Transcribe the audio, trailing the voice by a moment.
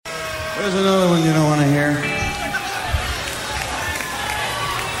There's another one you don't want to hear.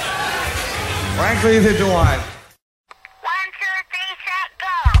 Frankly, neither do I. 1, 2, 3, set, go.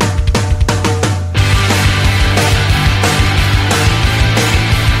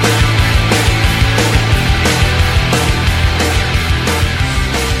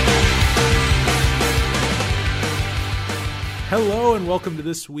 Hello and welcome to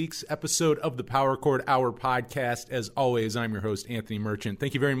this week's episode of the Power Chord Hour podcast. As always, I'm your host, Anthony Merchant.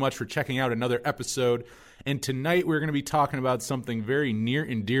 Thank you very much for checking out another episode. And tonight we're going to be talking about something very near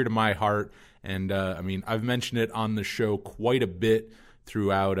and dear to my heart. And I've mentioned it on the show quite a bit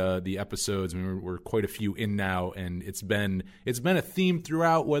throughout the episodes. We're quite a few in now, and it's been a theme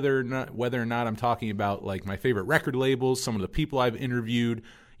throughout. Whether or not I'm talking about like my favorite record labels, some of the people I've interviewed.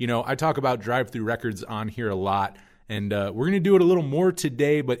 You know, I talk about Drive-Thru Records on here a lot. And we're going to do it a little more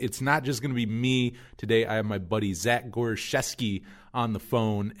today, but it's not just going to be me. Today I have my buddy Zach Gorszewski on the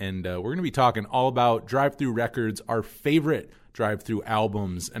phone, and we're going to be talking all about Drive-Thru Records, our favorite Drive-Thru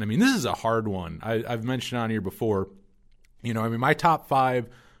albums. And I mean, this is a hard one. I've mentioned on here before, you know, I mean, my top 5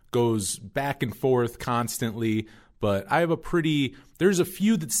 goes back and forth constantly, but I have there's a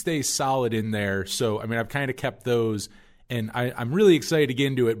few that stay solid in there. So, I mean, I've kind of kept those. And I'm really excited to get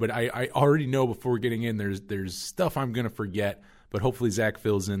into it, but I already know before getting in there's stuff I'm going to forget, but hopefully Zach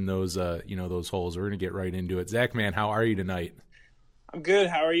fills in those those holes. We're going to get right into it. Zach, man, how are you tonight? I'm good.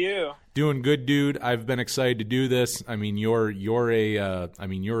 How are you? Doing good, dude. I've been excited to do this. I mean, you're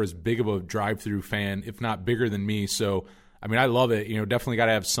as big of a Drive-Thru fan, if not bigger than me. So, I mean, I love it. You know, definitely got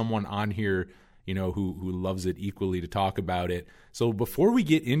to have someone on here, you know, who loves it equally to talk about it. So before we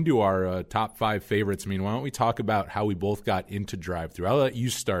get into our top 5 favorites, I mean, why don't we talk about how we both got into Drive-Thru? I'll let you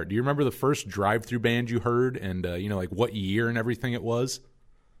start. Do you remember the first Drive-Thru band you heard and, like what year and everything it was?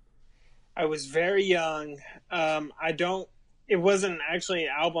 I was very young. It wasn't actually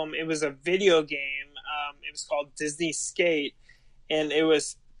an album. It was a video game. It was called Disney Skate, and it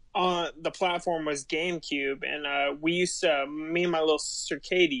was on the platform was GameCube. And me and my little sister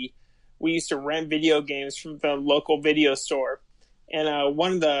Katie, we used to rent video games from the local video store. And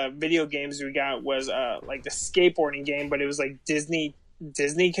one of the video games we got was like the skateboarding game, but it was like Disney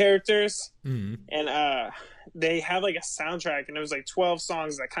characters. Mm-hmm. And they had like a soundtrack, and it was like 12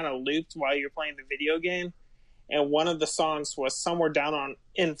 songs that kind of looped while you're playing the video game. And one of the songs was Somewhere Down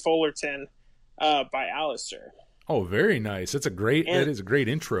in Fullerton by Alistair. Oh, very nice. That is a great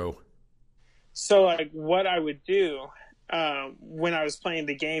intro. So like what I would do when I was playing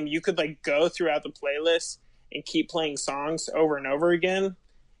the game, you could like go throughout the playlist and keep playing songs over and over again.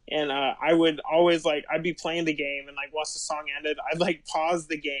 And I would always I'd be playing the game, and like once the song ended, I'd like pause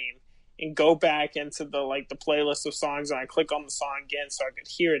the game and go back into the playlist of songs, and I'd click on the song again so I could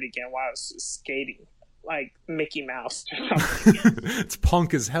hear it again while I was skating like Mickey Mouse. It's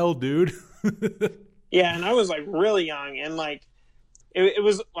punk as hell, dude. Yeah, and I was like really young, and like it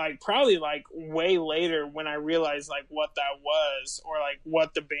was like probably like way later when I realized like what that was or like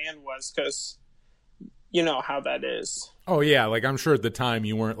what the band was, because you know how that is. Oh yeah, like I'm sure at the time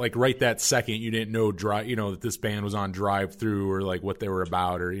you weren't like right that second you didn't know that this band was on Drive-Thru or like what they were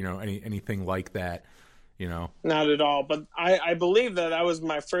about or anything like that, you know. Not at all, but I believe that was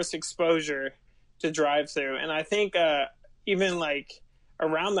my first exposure to Drive-Thru, and I think even like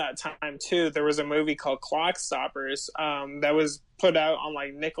around that time too, there was a movie called Clock Stoppers that was put out on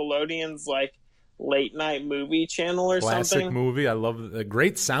like Nickelodeon's like late night movie channel or something. Classic movie. I love a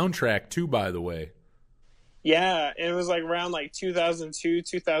great soundtrack too, by the way. Yeah, it was like around like 2002,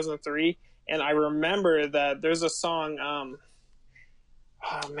 2003, and I remember that there's a song.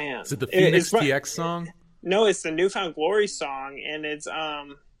 Oh man, is it the Phoenix TX song? No, it's the Newfound Glory song, and it's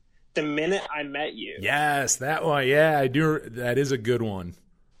The Minute I Met You. Yes, that one. Yeah, I do. That is a good one.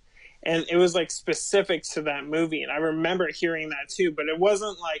 And it was like specific to that movie, and I remember hearing that too. But it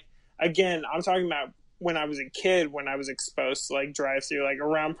wasn't like, again, I'm talking about when I was a kid, when I was exposed to like Drive-Thru, like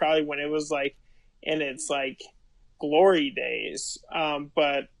around probably when it was like in its like glory days.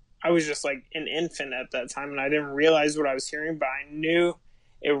 But I was just like an infant at that time, and I didn't realize what I was hearing, but I knew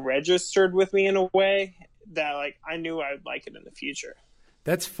it registered with me in a way that like I knew I would like it in the future.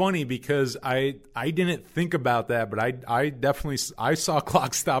 That's funny because I didn't think about that, but I definitely saw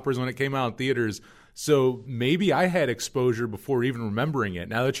Clock Stoppers when it came out in theaters, so maybe I had exposure before even remembering it.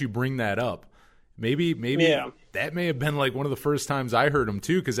 Now that you bring that up, maybe that may have been like one of the first times I heard them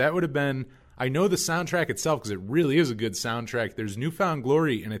too, because that would have been. I know the soundtrack itself because it really is a good soundtrack. There's Newfound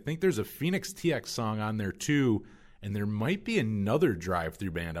Glory, and I think there's a Phoenix TX song on there too, and there might be another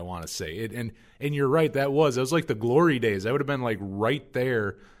Drive-Thru band, I want to say. And you're right, that was like the glory days. That would have been like right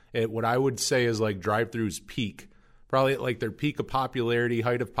there at what I would say is like Drive-Thru's peak. probably at like their peak of popularity,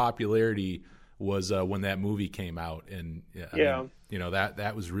 height of popularity was when that movie came out. And I mean, you know,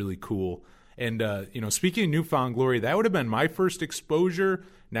 that was really cool. And, you know, speaking of New Found Glory, that would have been my first exposure.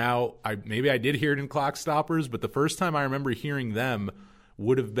 Now, maybe I did hear it in Clock Stoppers, but the first time I remember hearing them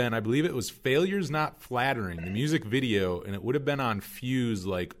would have been, I believe it was Failure's Not Flattering, the music video, and it would have been on Fuse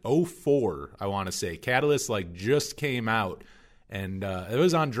like '04, I want to say. Catalyst like just came out, and it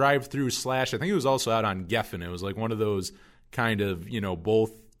was on Drive-Thru / I think it was also out on Geffen. It was like one of those kind of, you know,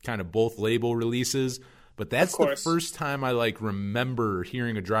 both label releases. But that's the first time I like remember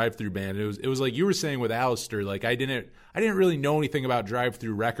hearing a Drive-Thru band. It was like you were saying with Alistair, like I didn't really know anything about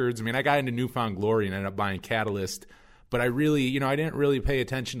Drive-Thru records. I mean, I got into New Found Glory and ended up buying Catalyst, but I really, you know, I didn't really pay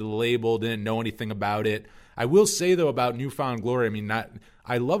attention to the label, didn't know anything about it. I will say though about New Found Glory, I mean,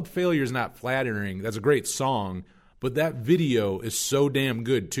 I loved Failure's Not Flattering. That's a great song, but that video is so damn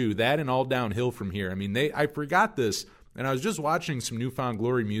good too. That and All Downhill From Here. I mean, I forgot this. And I was just watching some New Found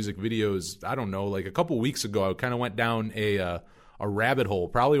Glory music videos, I don't know, like a couple weeks ago. I kind of went down a rabbit hole,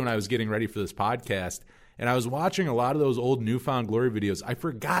 probably when I was getting ready for this podcast. And I was watching a lot of those old New Found Glory videos. I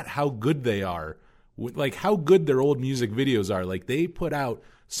forgot how good they are, like how good their old music videos are. Like they put out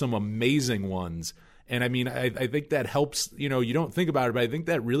some amazing ones. And I mean, I think that helps, you know, you don't think about it, but I think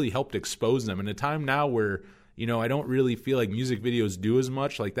that really helped expose them. In a time now where, you know, I don't really feel like music videos do as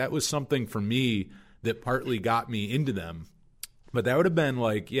much, like that was something for me that partly got me into them. But that would have been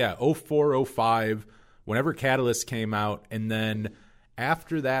like, yeah, '04, '05, whenever Catalyst came out. And then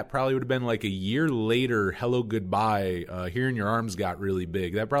after that, probably would have been like a year later, Hello Goodbye, Here in Your Arms got really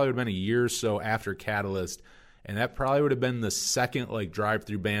big. That probably would have been a year or so after Catalyst. And that probably would have been the second like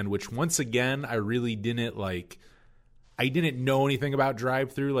Drive-Thru band, which once again, I really didn't like. I didn't know anything about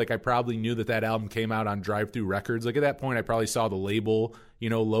Drive-Thru. Like I probably knew that album came out on Drive-Thru Records. Like at that point, I probably saw the label, you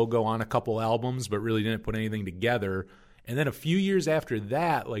know, logo on a couple albums, but really didn't put anything together. And then a few years after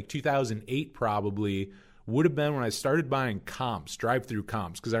that, like 2008 probably, would have been when I started buying comps, Drive-Thru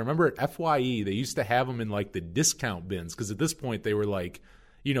comps. Because I remember at FYE, they used to have them in like the discount bins. Because at this point, they were like,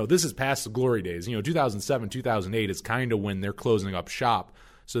 you know, this is past the glory days. You know, 2007, 2008 is kind of when they're closing up shop.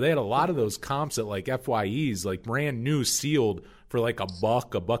 So they had a lot of those comps at like FYEs, like brand new sealed for like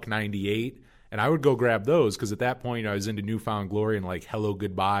 $1.98. And I would go grab those because at that point I was into New Found Glory and like Hello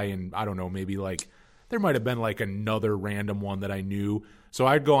Goodbye. And I don't know, maybe like there might have been like another random one that I knew. So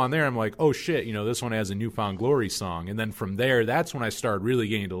I'd go on there. I'm like, oh shit, you know, this one has a New Found Glory song. And then from there, that's when I started really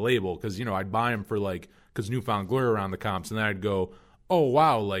getting to label because, you know, I'd buy them for like, because New Found Glory were on the comps. And then I'd go, oh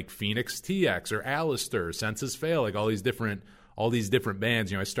wow, like Phoenix TX or Alistair, Senses Fail, like all these different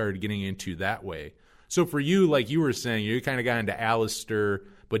bands, you know, I started getting into that way. So for you, like you were saying, you kind of got into Alistair,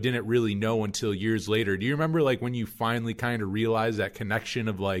 but didn't really know until years later. Do you remember like when you finally kind of realized that connection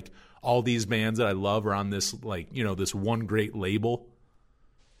of like all these bands that I love are on this, like, you know, this one great label?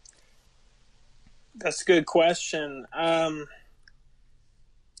 That's a good question. I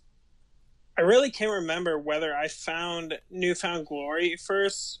really can't remember whether I found New Found Glory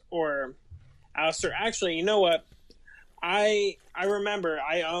first or Alistair. Actually, you know what? I remember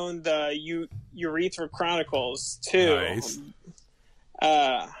I owned the Urethra Chronicles too. Nice.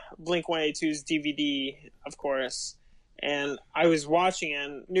 Blink-182's DVD, of course. And I was watching,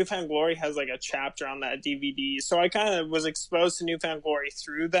 and New Found Glory has like a chapter on that DVD. So I kind of was exposed to New Found Glory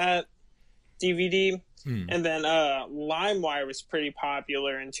through that DVD. And then LimeWire was pretty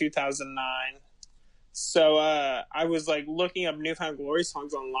popular in 2009. So I was like looking up New Found Glory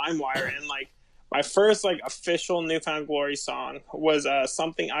songs on LimeWire, and like my first like official New Found Glory song was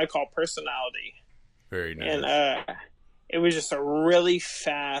Something I Call Personality. Very nice. And it was just a really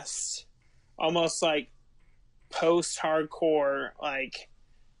fast, almost like post-hardcore like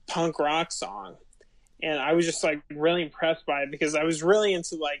punk rock song. And I was just like really impressed by it because I was really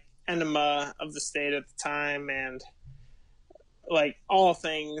into like Enema of the State at the time and like all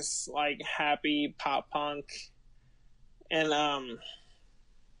things like happy pop punk. And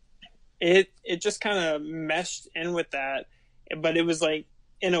it just kind of meshed in with that, but it was like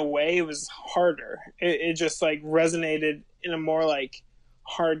in a way it was harder. It just like resonated in a more like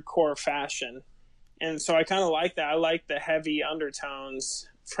hardcore fashion. And so I kind of like that. I like the heavy undertones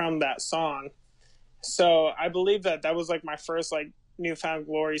from that song. So I believe that was like my first like New Found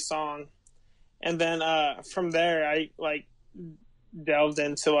Glory song. And then from there I like delved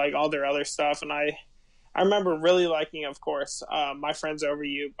into like all their other stuff. And I remember really liking, of course, My Friends Over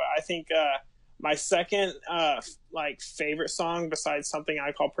You. But I think my second like favorite song besides Something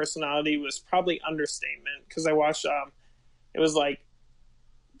I Call Personality was probably Understatement, because I watched it was like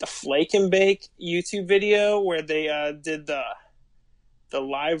the Flake and Bake YouTube video where they did the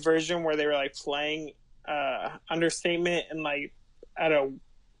live version where they were like playing understatement and like at a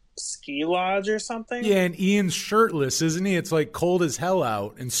ski lodge or something. Yeah, and Ian's shirtless, isn't he? It's like cold as hell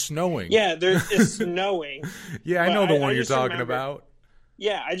out and snowing. Yeah, it's snowing. Yeah, I But know the one you're just talking remember- about.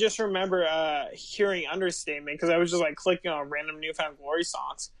 Yeah, I just remember hearing Understatement because I was just like clicking on random Newfound Glory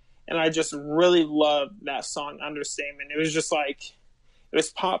songs, and I just really loved that song Understatement. It was just like it was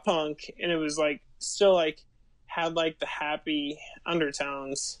pop punk, and it was like still like had like the happy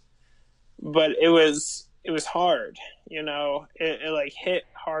undertones, but it was hard, you know. It like hit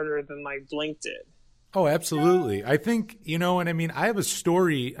harder than like Blink did. Oh, absolutely. I think, you know, and I mean, I have a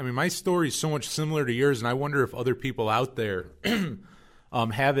story. I mean, my story is so much similar to yours, and I wonder if other people out there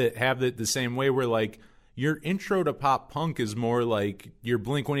have it the same way, where like your intro to pop punk is more like your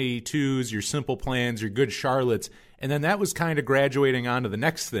Blink 182s, your Simple Plans, your Good Charlottes, and then that was kind of graduating on to the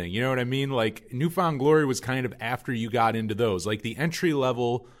next thing. You know what I mean? Like Newfound Glory was kind of after you got into those. Like the entry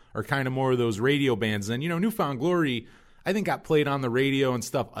level are kind of more of those radio bands. And, you know, Newfound Glory, I think, got played on the radio and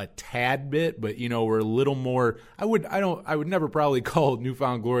stuff a tad bit, but, you know, we're a little more, I would never probably call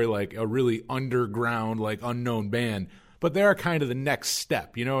Newfound Glory like a really underground, like unknown band, but they are kind of the next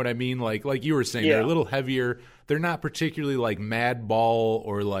step. You know what I mean? Like you were saying, they're a little heavier. They're not particularly like Madball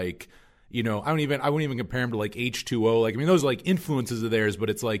or like, you know, I wouldn't even compare them to like H2O. Like, I mean, those are like influences of theirs, but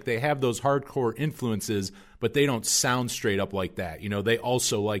it's like they have those hardcore influences, but they don't sound straight up like that. You know, they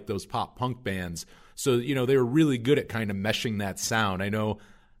also like those pop punk bands. So, you know, they were really good at kind of meshing that sound. I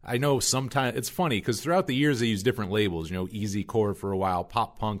know sometimes it's funny because throughout the years they use different labels, you know, easy core for a while,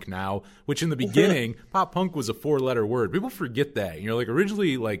 pop punk now, which in the beginning, pop punk was a 4-letter word. People forget that. You know, like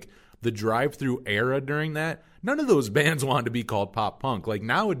originally, like the drive-through era during that, none of those bands wanted to be called pop punk. Like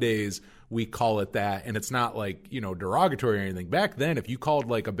nowadays we call it that, and it's not like, you know, derogatory or anything. Back then, if you called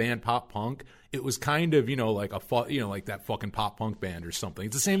like a band pop punk, it was kind of, you know, like like that fucking pop punk band or something.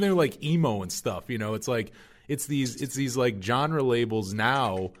 It's the same thing with like emo and stuff. You know, it's like it's these like genre labels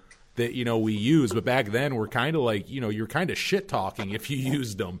now that, you know, we use, but back then we're kind of like, you know, you're kind of shit talking if you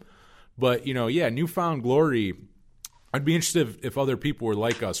used them. But, you know, yeah, Newfound Glory, I'd be interested if other people were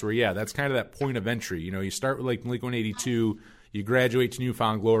like us, where, yeah, that's kind of that point of entry. You know, you start with like Blink 182, you graduate to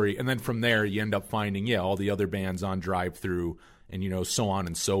Newfound Glory, and then from there you end up finding, yeah, all the other bands on Drive-Thru and, you know, so on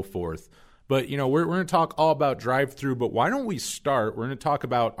and so forth. But, you know, we're going to talk all about Drive-Thru, but why don't we start? We're going to talk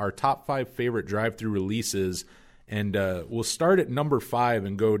about our top 5 favorite Drive-Thru releases, and we'll start at number 5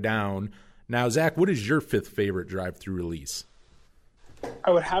 and go down. Now, Zach, what is your 5th favorite Drive-Thru release?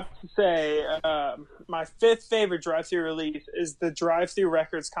 I would have to say my 5th favorite Drive-Thru release is the Drive-Thru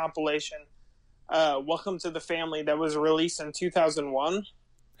Records compilation, Welcome to the Family, that was released in 2001.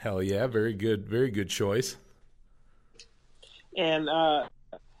 Hell yeah, very good choice. And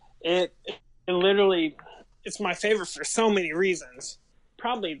it literally, it's my favorite for so many reasons.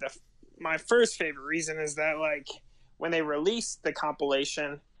 Probably my first favorite reason is that, like, when they released the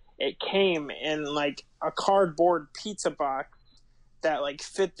compilation, it came in like a cardboard pizza box that like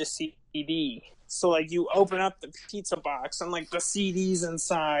fit the CD. So like you open up the pizza box and like the CD's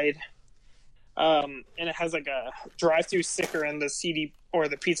inside, and it has like a Drive-Thru sticker in the CD or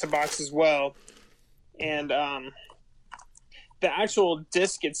the pizza box as well. And the actual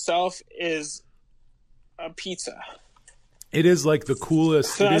disc itself is a pizza. It is like the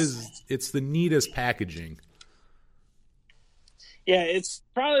coolest. So It's the neatest packaging. Yeah, it's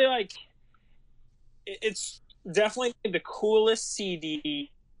probably like it's definitely the coolest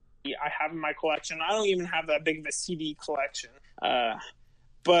CD I have in my collection. I don't even have that big of a CD collection,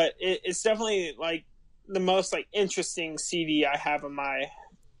 but it's definitely like the most like interesting CD I have in my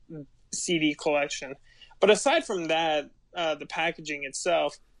CD collection. But aside from that, the packaging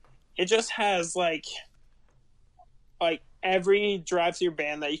itself, it just has like every Drive-Thru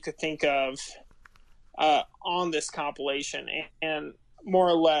band that you could think of on this compilation, and more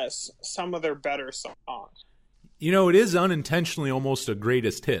or less some of their better songs. You know, it is unintentionally almost a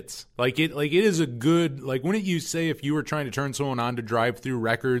greatest hits. Like it is a good, like, wouldn't you say if you were trying to turn someone on to Drive-Thru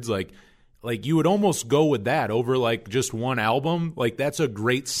Records, like you would almost go with that over like just one album? Like that's a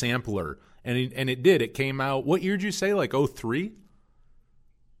great sampler. And it did. It came out, what year did you say? Like 2003?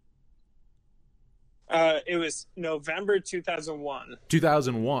 It was November 2001.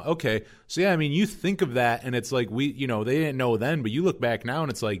 2001. Okay. So yeah, I mean, you think of that and it's like they didn't know then, but you look back now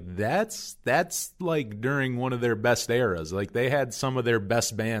and it's like that's like during one of their best eras. Like they had some of their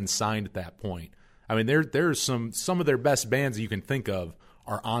best bands signed at that point. I mean, there's some of their best bands you can think of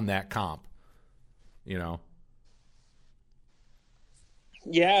are on that comp. You know.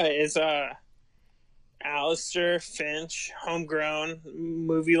 Yeah, it's Alistair, Finch, Homegrown,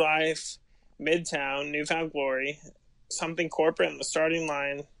 Movie Life, Midtown, Newfound Glory, Something Corporate in the Starting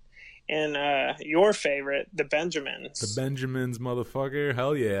Line, and your favorite, the Benjamins. The Benjamins, motherfucker.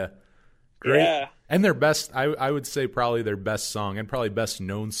 Hell yeah. Great. Yeah. And their best, I would say probably their best song and probably best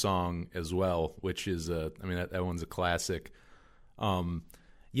known song as well, which is, that one's a classic.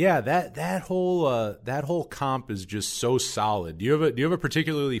 Yeah, that whole comp is just so solid. Do you have a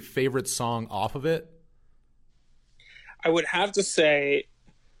particularly favorite song off of it? I would have to say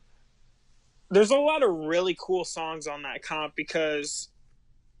there's a lot of really cool songs on that comp, because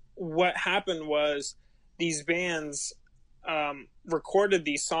what happened was these bands recorded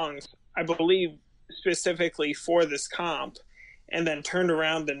these songs, I believe, specifically for this comp, and then turned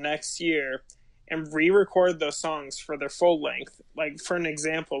around the next year and re-recorded those songs for their full length. Like, for an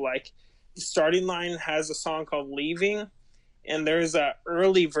example, like the Starting Line has a song called Leaving, and there's a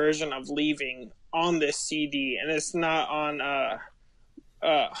early version of Leaving on this CD, and it's not on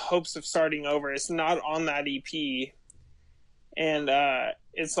Hopes of Starting Over. It's not on that EP, and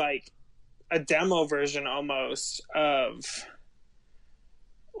it's like a demo version almost of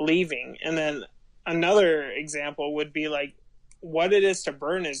Leaving. And then another example would be like What It Is to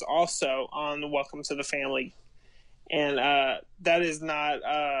Burn is also on Welcome to the Family, and that is not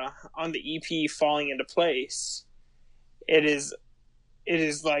on the EP Falling Into Place. It is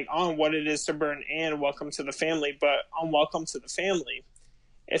like on What It Is to Burn and Welcome to the Family, but on Welcome to the Family,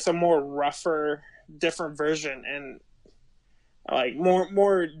 it's a more rougher, different version, and like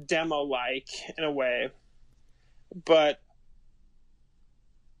more demo-like in a way. But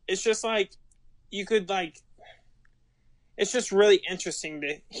it's just like you could like. It's just really interesting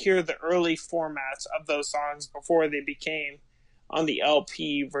to hear the early formats of those songs before they became on the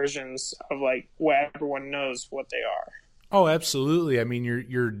LP versions of like what everyone knows what they are. Oh, absolutely. I mean,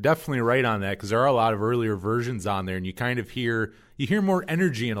 you're definitely right on that, because there are a lot of earlier versions on there, and you kind of hear more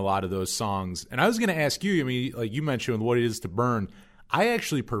energy in a lot of those songs. And I was going to ask you, I mean, like you mentioned What It Is to Burn, I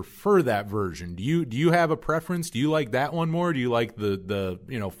actually prefer that version. Do you have a preference? Do you like that one more? Or do you like the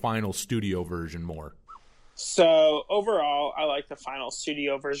final studio version more? So overall, I like the final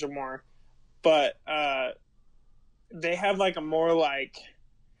studio version more, but they have like a more like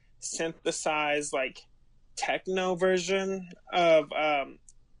synthesized like techno version of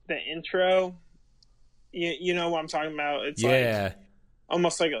the intro. You know what I'm talking about? It's like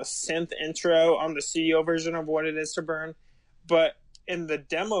almost like a synth intro on the studio version of What It Is to Burn, but in the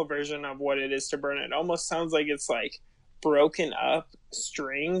demo version of What It Is to Burn, it almost sounds like it's like broken up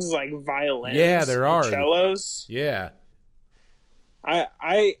strings, like violins. Yeah, there are cellos. Yeah,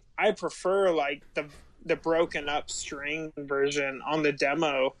 I prefer like the broken up string version on the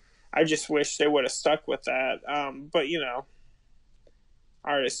demo. I just wish they would have stuck with that. But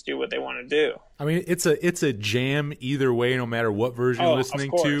artists do what they want to do. I mean, it's a jam either way, no matter what version you're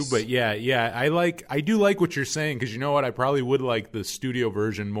listening to. But yeah, I do like what you're saying, because you know what, I probably would like the studio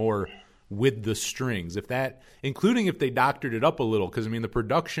version more with the strings, including if they doctored it up a little, because I mean the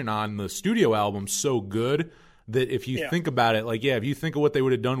production on the studio album's so good that if you think about it, like if you think of what they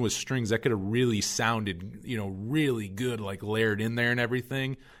would have done with strings, that could have really sounded really good, like layered in there and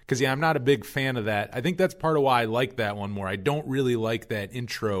everything. Because I'm not a big fan of that. I think that's part of why I like that one more. I don't really like that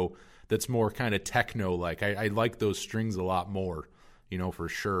intro that's more kind of techno like. I like those strings a lot more, for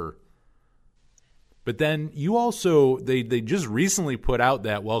sure. But then you also they just recently put out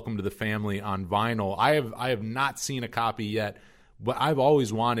that Welcome to the Family on vinyl. I have not seen a copy yet, but I've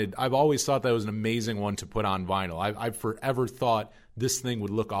always thought that was an amazing one to put on vinyl. I've forever thought this thing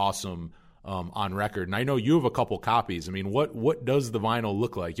would look awesome on record. And I know you have a couple copies. I mean, what does the vinyl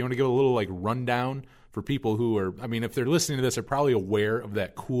look like? You want to give a little like rundown for people who are, I mean, if they're listening to this, they're probably aware of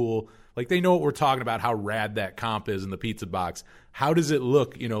that cool, like they know what we're talking about, how rad that comp is in the pizza box. How does it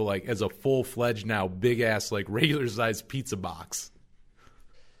look, like as a full-fledged now big ass like regular sized pizza box?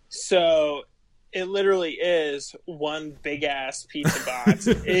 So it literally is one big ass pizza box.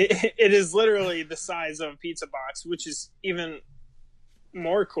 It is literally the size of a pizza box, which is even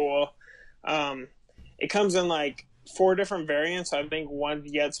more cool. It comes in like 4 different variants. I think one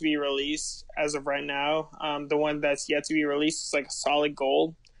yet to be released as of right now. The one that's yet to be released is like a solid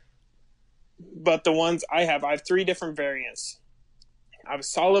gold. But the ones I have 3 different variants. I have a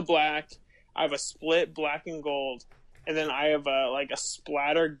solid black, I have a split black and gold, and then I have a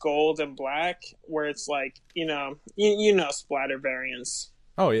splatter gold and black, where it's like, splatter variants.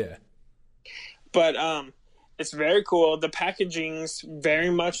 Oh yeah. But it's very cool. The packaging's very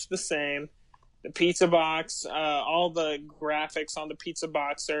much the same. The pizza box, all the graphics on the pizza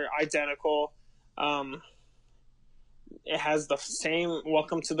box are identical. It has the same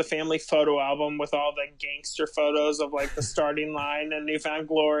Welcome to the Family photo album with all the gangster photos of like the Starting Line and Newfound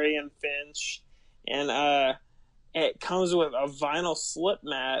Glory and Finch. And it comes with a vinyl slip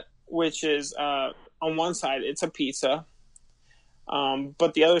mat which is on one side it's a pizza,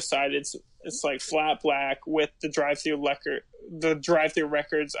 but the other side it's like flat black with the drive-through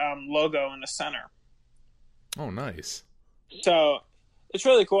records logo in the center. Oh, nice. So it's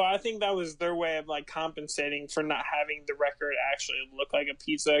really cool. I think that was their way of like compensating for not having the record actually look like a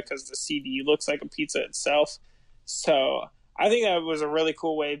pizza, because the CD looks like a pizza itself. So I think that was a really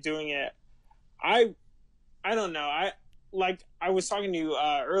cool way of doing it. I don't know. I was talking to you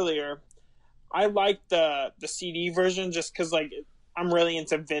earlier. I like the CD version just because like I'm really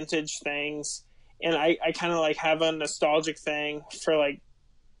into vintage things, and I kind of like have a nostalgic thing for like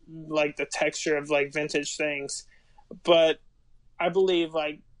the texture of like vintage things. But I believe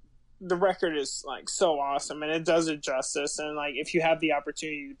like the record is like so awesome, and it does it justice. And like if you have the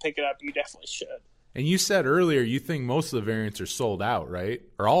opportunity to pick it up, you definitely should. And you said earlier you think most of the variants are sold out, right?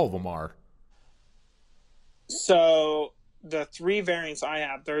 Or all of them are? So the 3 variants I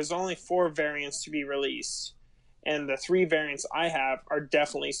have, there's only 4 variants to be released, and the 3 variants I have are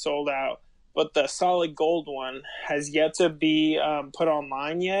definitely sold out. But the solid gold one has yet to be put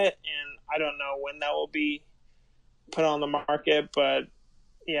online yet, and I don't know when that will be put on the market. But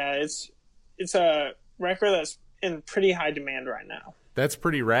yeah, it's a record that's in pretty high demand right now. That's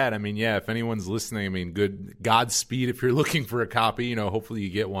pretty rad. I mean, yeah, if anyone's listening, I mean, good Godspeed if you're looking for a copy. Hopefully you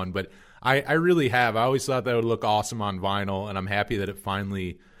get one. But I really have. I always thought that would look awesome on vinyl, and I'm happy that it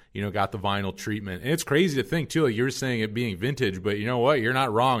finally, got the vinyl treatment. And it's crazy to think, too, like you were saying it being vintage, but you know what? You're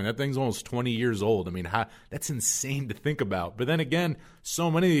not wrong. That thing's almost 20 years old. I mean, that's insane to think about. But then again,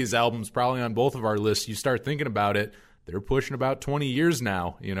 so many of these albums, probably on both of our lists, you start thinking about it, they're pushing about 20 years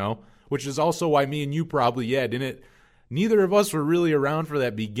now, which is also why me and you probably, neither of us were really around for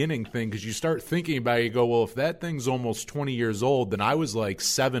that beginning thing, because you start thinking about it, you go, well, if that thing's almost 20 years old, then I was like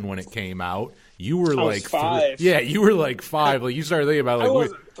 7 when it came out. You were like 5. You were like 5. Like you started thinking about it, like I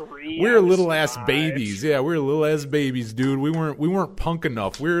wasn't 3. we were little 5. ass babies. Yeah, we were little ass babies, dude. We weren't punk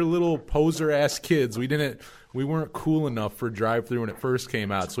enough. We were little poser ass kids. We weren't cool enough for Drive-Thru when it first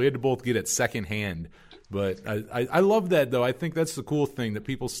came out, so we had to both get it secondhand. But I love that, though. I think that's the cool thing, that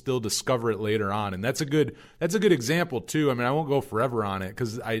people still discover it later on, and that's a good example too. I mean, I won't go forever on it,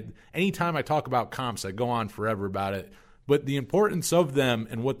 because anytime I talk about comps, I go on forever about it. But the importance of them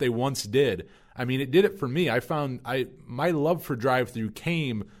and what they once did, I mean, it did it for me. I found my love for Drive-Thru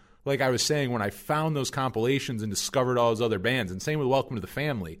came, like I was saying, when I found those compilations and discovered all those other bands. And same with Welcome to the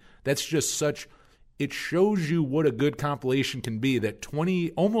Family. That's just such. It shows you what a good compilation can be, that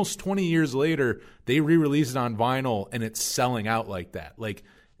almost 20 years later, they re-release it on vinyl and it's selling out like that. Like,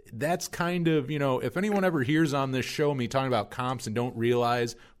 that's kind of, if anyone ever hears on this show me talking about comps and don't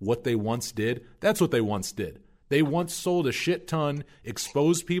realize what they once did, that's what they once did. They once sold a shit ton,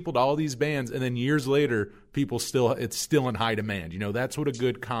 exposed people to all these bands, and then years later, it's still in high demand. That's what a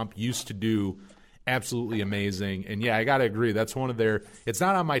good comp used to do. Absolutely amazing. And yeah, I got to agree. That's one of it's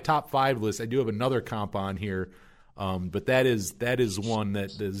not on my top 5 list. I do have another comp on here. But that is one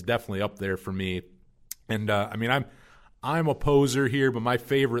that is definitely up there for me. And I mean, I'm a poser here, but my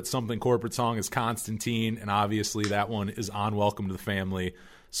favorite Something Corporate song is Constantine. And obviously that one is on Welcome to the Family.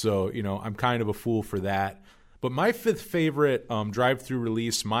 So, I'm kind of a fool for that. But my 5th favorite Drive-Thru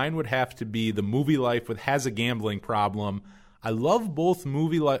release, mine would have to be The Movie Life with Has a Gambling Problem. I love both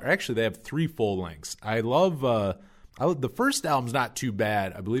Movie Life. Actually, they have 3 full lengths. I love the first album's not too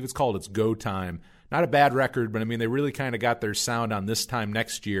bad. I believe it's called It's Go Time. Not a bad record, but I mean, they really kind of got their sound on This Time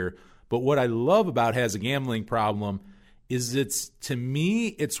Next Year. But what I love about Has a Gambling Problem is to me,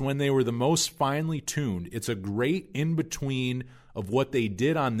 it's when they were the most finely tuned. It's a great in-between of what they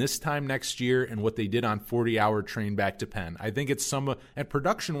did on This Time Next Year and what they did on 40-Hour Train Back to Penn. I think it's and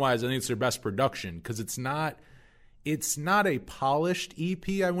production-wise, I think it's their best production, because it's not a polished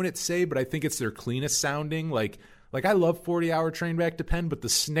EP, I wouldn't say, but I think it's their cleanest sounding. Like I love 40-Hour Train Back to Penn, but the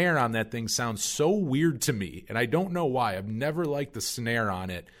snare on that thing sounds so weird to me, and I don't know why. I've never liked the snare on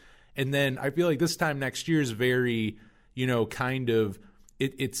it. And then I feel like This Time Next Year is very, kind of,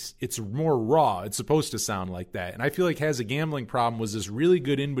 it's more raw. It's supposed to sound like that. And I feel like Has a Gambling Problem was this really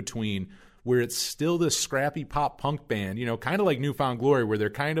good in-between where it's still this scrappy pop punk band, kind of like Newfound Glory, where they're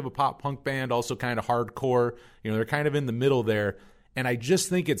kind of a pop punk band, also kind of hardcore. They're kind of in the middle there. And I just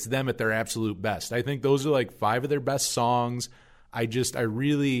think it's them at their absolute best. I think those are like 5 of their best songs.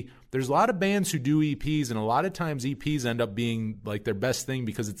 there's a lot of bands who do EPs, and a lot of times EPs end up being like their best thing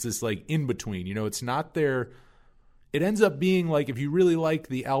because it's this like in between, it's not it ends up being like, if you really like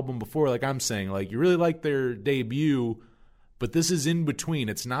the album before, like I'm saying, like you really like their debut, but this is in between.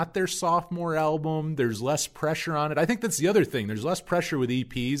 It's not their sophomore album. There's less pressure on it. I think that's the other thing. There's less pressure with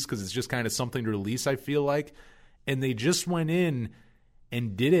EPs because it's just kind of something to release, I feel like. And they just went in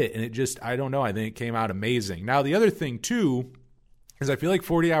and did it. And it just, I don't know, I think it came out amazing. Now, the other thing, too, is I feel like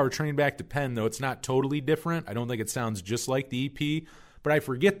 40 Hour Train Back to Penn, though it's not totally different. I don't think it sounds just like the EP, but I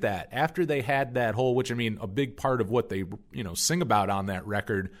forget that. After they had that whole, which I mean, a big part of what they, sing about on that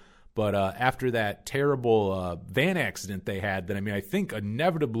record, but after that terrible van accident they had, that, I mean, I think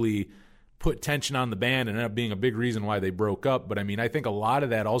inevitably put tension on the band and ended up being a big reason why they broke up. But I mean, I think a lot of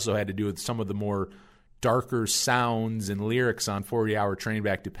that also had to do with some of the more darker sounds and lyrics on 40 Hour Train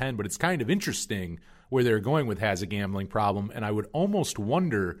Back to Penn. But it's kind of interesting where they're going with Has a Gambling Problem, and I would almost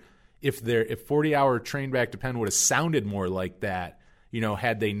wonder if 40 Hour Train Back to Penn would have sounded more like that,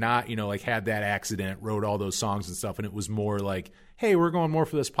 had they not, like had that accident, wrote all those songs and stuff, and it was more like, hey, we're going more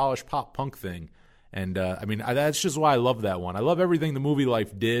for this polished pop punk thing. And I mean, that's just why I love that one. I love everything the Movie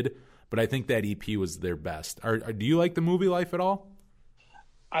Life did, but I think that EP was their best. Do you like the Movie Life at all?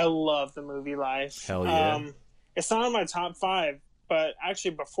 I love the Movie Life. Hell yeah. It's not in my top 5, but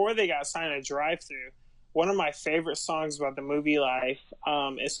actually before they got signed to Drive Thru, one of my favorite songs about the Movie Life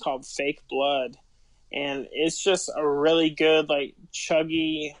is called Fake Blood. And it's just a really good, like,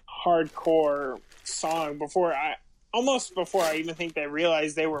 chuggy, hardcore song before I even think they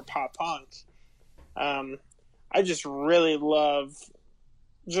realized they were pop punk. I just really love,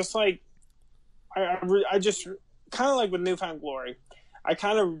 just like, I just, kind of like with Newfound Glory, I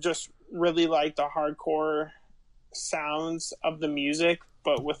kind of just really like the hardcore sounds of the music,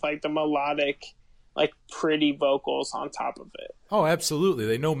 but with, like, the melodic, like, pretty vocals on top of it. Oh, absolutely.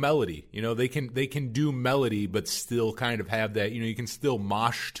 They know melody. They can do melody, but still kind of have that, you can still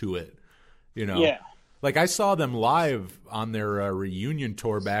mosh to it, Yeah. Like, I saw them live on their reunion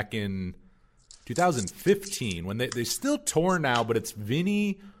tour back in 2015 when they still tour now, but it's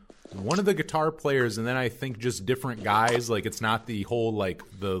Vinny, one of the guitar players, and then I think just different guys. Like, it's not the whole, like,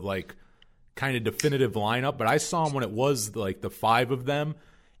 the, like, kind of definitive lineup, but I saw them when it was, like, the 5 of them.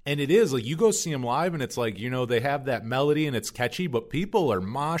 And it is, like, you go see them live, and it's like, they have that melody, and it's catchy, but people are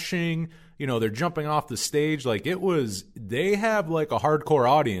moshing, they're jumping off the stage. Like, they have, like, a hardcore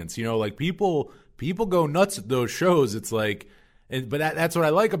audience, like, people go nuts at those shows. It's like, but that's what I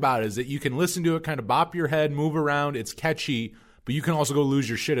like about it, is that you can listen to it, kind of bop your head, move around, it's catchy, but you can also go lose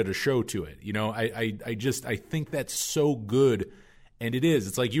your shit at a show to it. I think that's so good. And it is.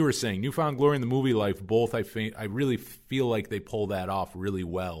 It's like you were saying, Newfound Glory and the Movie Life, both, I really feel like they pull that off really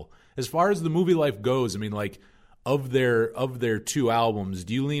well. As far as the Movie Life goes, I mean, like, of their 2 albums,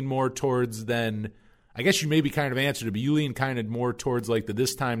 do you lean more towards then, I guess you maybe kind of answered it, but you lean kind of more towards, like, the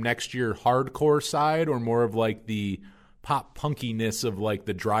This Time Next Year hardcore side, or more of, like, the pop punkiness of, like,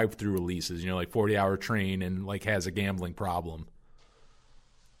 the drive-through releases, like 40 Hour Train and, like, Has a Gambling Problem?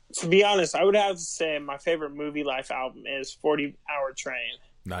 To be honest, I would have to say my favorite Movie Life album is 40 Hour Train.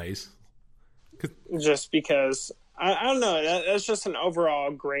 Nice. Just because, I don't know, that's just an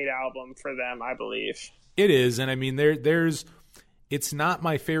overall great album for them, I believe. It is, and I mean, it's not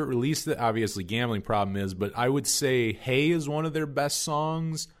my favorite release that obviously Gambling Problem is, but I would say Hey is one of their best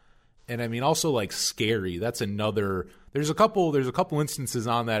songs. And I mean, also, like, Scary, that's another, there's a couple instances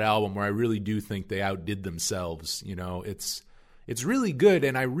on that album where I really do think they outdid themselves. It's really good,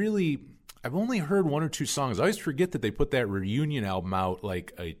 and I've only heard 1 or 2 songs. I always forget that they put that reunion album out,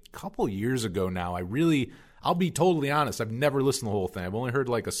 like, a couple years ago now. I'll be totally honest, I've never listened to the whole thing. I've only heard,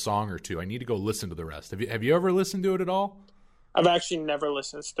 like, a song or 2. I need to go listen to the rest. Have you ever listened to it at all? I've actually never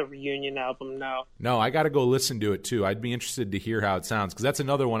listened to the reunion album, no. No, I got to go listen to it, too. I'd be interested to hear how it sounds, because that's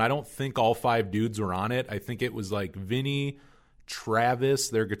another one. I don't think all 5 dudes were on it. I think it was, like, Vinny, Travis,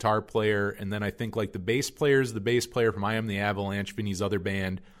 their guitar player, and then I think, like, the bass player from I Am the Avalanche, Vinny's other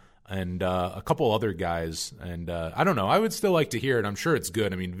band, and a couple other guys. And I don't know. I would still like to hear it. I'm sure it's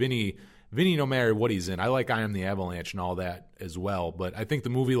good. I mean, Vinny, no matter what he's in, I like I Am the Avalanche and all that as well. But I think the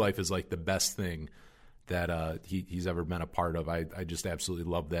Movie Life is, like, the best thing that he's ever been a part of. I just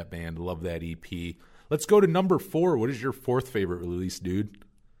absolutely love that band, love that EP. Let's go to number 4. What is your 4th favorite release, dude?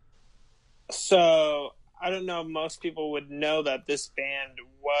 So, I don't know if most people would know that this band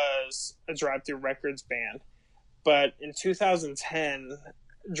was a Drive Thru Records band. But in 2010,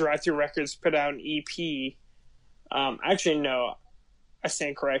 Drive Thru Records put out an EP. Actually, no, I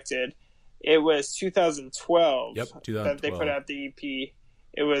stand corrected. It was 2012, 2012 that they put out the EP.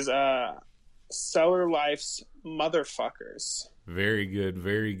 It was Cellar Life's Motherfuckers. Very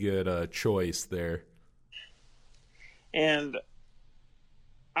good choice there. And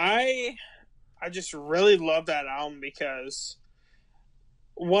I just really love that album because,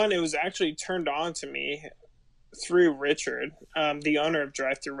 one, it was actually turned on to me through Richard, the owner of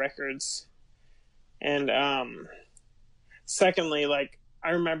Drive Thru Records. And secondly, like, I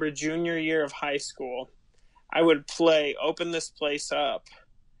remember junior year of high school, I would play "Open This Place Up"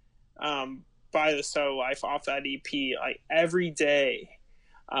 by the Solar Life off that EP like every day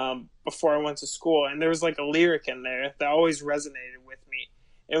before I went to school, and there was like a lyric in there that always resonated with me.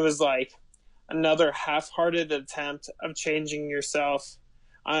 It was like, "Another half-hearted attempt of changing yourself.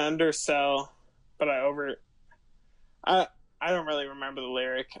 I undersell, but I don't really remember the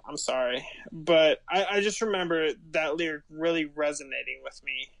lyric. I'm sorry, but I just remember that lyric really resonating with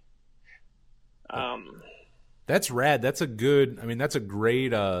me. That's rad. That's a good. I mean, that's a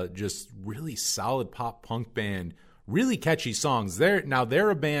great, just really solid pop punk band. Really catchy songs. They're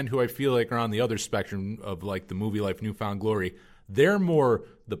a band who I feel like are on the other spectrum of like the Movie Life Newfound Glory. They're more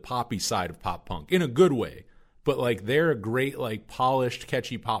the poppy side of pop punk in a good way, but like they're a great like polished,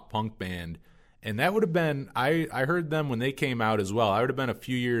 catchy pop punk band. And that would have been I heard them when they came out as well. I would have been a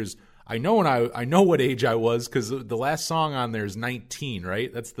few years. I know what age I was because the last song on there is 19,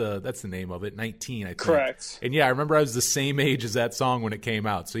 right? That's the name of it, 19, I think. Correct. And yeah, I remember I was the same age as that song when it came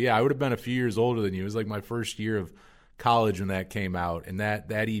out. So yeah, I would have been a few years older than you. It was like my first year of college when that came out, and that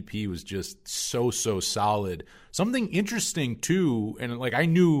EP was just so solid. Something interesting too, and like I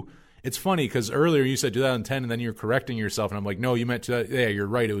knew. It's funny because earlier you said 2010 and then you're correcting yourself, and I'm like, no, you meant yeah, you're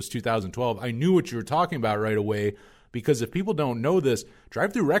right, it was 2012. I knew what you were talking about right away, because if people don't know this,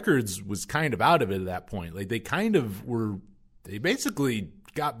 Drive Thru Records was kind of out of it at that point. Like they basically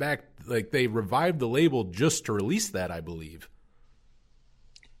got back, like they revived the label just to release that, I believe.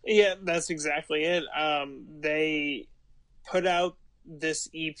 Yeah, that's exactly it. They put out this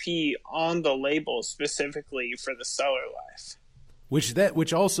EP on the label specifically for the Solar Life.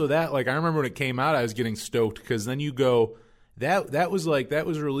 Which also like I remember when it came out, I was getting stoked because then you go that was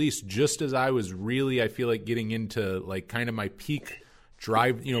released just as I was really, I feel like, getting into like kind of my peak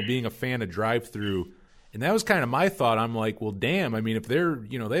drive, being a fan of Drive Thru, and that was kind of my thought. I'm like, well, damn, I mean, if they're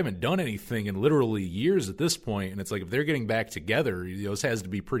they haven't done anything in literally years at this point, and it's like if they're getting back together, this has to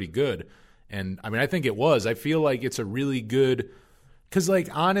be pretty good. And I mean, I think it was. I feel like it's a really good, because like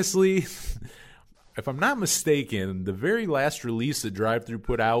honestly. If I'm not mistaken, the very last release that Drive Thru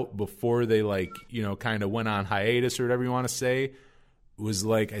put out before they kind of went on hiatus or whatever you want to say was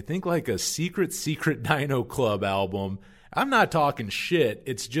like, I think like a Secret Dino Club album. I'm not talking shit.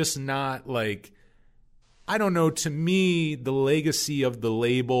 It's just not like, I don't know, to me, the legacy of the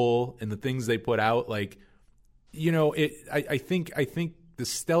label and the things they put out, like, I think the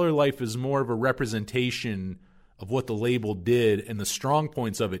Stellar Life is more of a representation of what the label did and the strong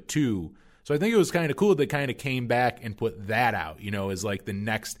points of it too. So I think it was kind of cool that they kind of came back and put that out, as like the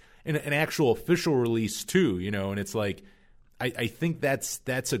next, an actual official release too, and it's like, I think that's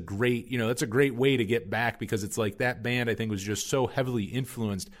a great, that's a great way to get back, because it's like that band I think was just so heavily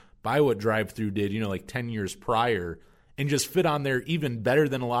influenced by what Drive Thru did, like 10 years prior, and just fit on there even better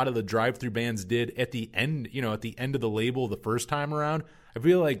than a lot of the Drive Thru bands did at the end, at the end of the label the first time around. I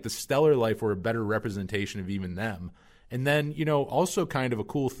feel like the Stellar Life were a better representation of even them. And then, also kind of a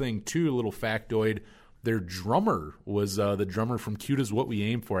cool thing too, a little factoid, their drummer was the drummer from Cute Is What We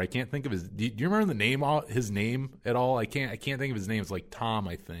Aim For. I can't think of do you remember his name at all? I can't think of his name. It's like Tom,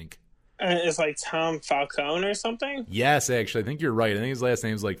 I think. It's like Tom Falcone or something? Yes, actually. I think you're right. I think his last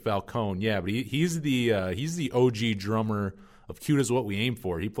name is like Falcone. Yeah, but he's the OG drummer of Cute Is What We Aim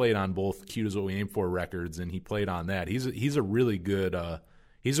For. He played on both Cute Is What We Aim For records, and he played on that. He's a really good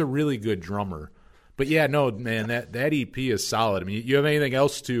drummer. But yeah, no, man, that EP is solid. I mean, you have anything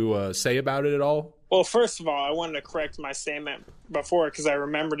else to say about it at all? Well, first of all, I wanted to correct my statement before because I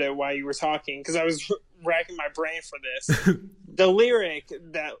remembered it while you were talking, because I was racking my brain for this. The lyric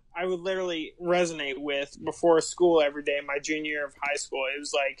that I would literally resonate with before school every day, my junior year of high school, it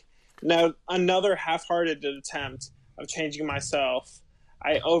was like, "No, another half-hearted attempt of changing myself.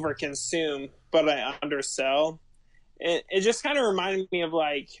 I overconsume, but I undersell." It just kind of reminded me of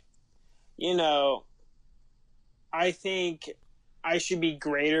like, I think I should be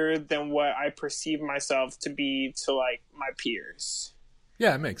greater than what I perceive myself to be to like my peers.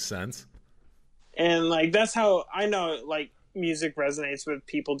 Yeah, it makes sense. And like, that's how I know like music resonates with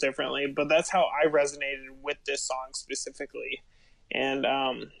people differently, but that's how I resonated with this song specifically. And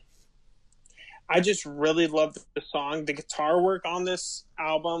I just really loved the song. The guitar work on this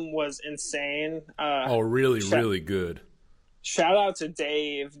album was insane. Really good. Shout out to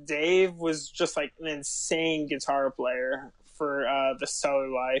Dave. Dave was just like an insane guitar player for the Stellar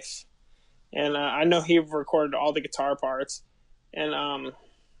Life. And I know he recorded all the guitar parts. And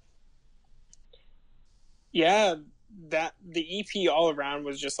that the EP all around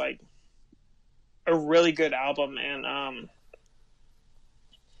was just like a really good album. And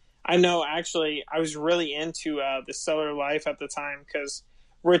I know actually I was really into the Stellar Life at the time because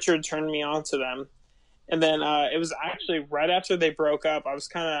Richard turned me on to them. And then it was actually right after they broke up. I was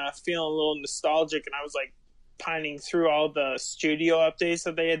kind of feeling a little nostalgic, and I was like pining through all the studio updates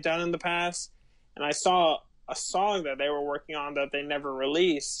that they had done in the past. And I saw a song that they were working on that they never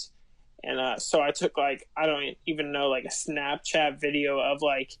released. And so I took like, I don't even know, like a Snapchat video of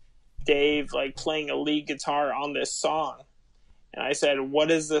like Dave like playing a lead guitar on this song. And I said,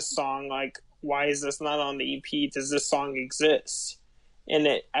 what is this song? Like, why is this not on the EP? Does this song exist? And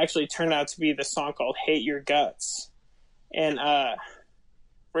it actually turned out to be the song called Hate Your Guts. And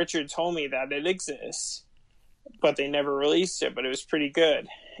Richard told me that it exists, but they never released it, but it was pretty good.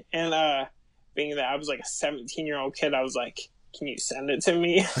 And being that I was like a 17-year-old kid, I was like, can you send it to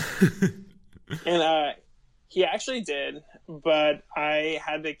me? And he actually did, but I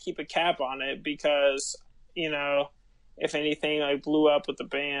had to keep a cap on it because, you know, if anything like blew up with the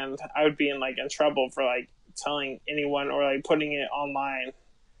band, I would be in trouble for like telling anyone or like putting it online.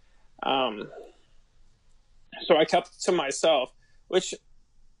 So I kept it to myself, which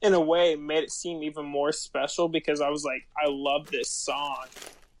in a way made it seem even more special because I was like, I love this song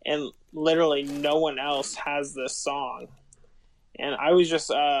and literally no one else has this song. And I was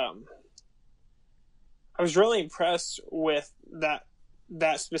just, I was really impressed with that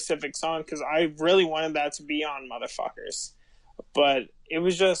specific song because I really wanted that to be on Motherfuckers, but it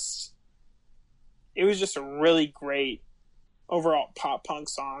was just a really great overall pop punk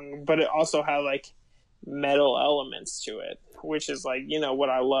song, but it also had like metal elements to it, which is like, you know, what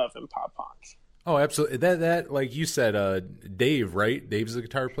I love in pop punk. Oh, absolutely. That like you said, Dave, right? Dave's the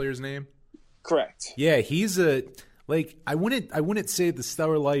guitar player's name? Correct. Yeah, he's a like I wouldn't say the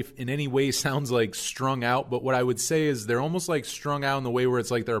Stellar Life in any way sounds like strung out, but what I would say is they're almost like strung out in the way where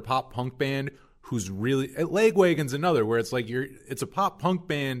it's like they're a pop punk band who's really Legwagon's another where it's like it's a pop punk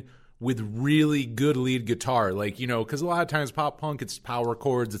band with really good lead guitar, like, you know, because a lot of times pop punk, it's power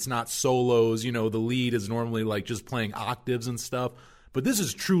chords, it's not solos, you know, the lead is normally like just playing octaves and stuff, but this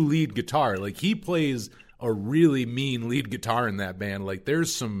is true lead guitar. Like he plays a really mean lead guitar in that band. Like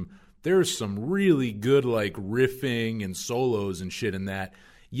there's some really good like riffing and solos and shit in that,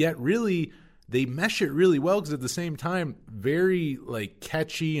 yet really they mesh it really well because at the same time very like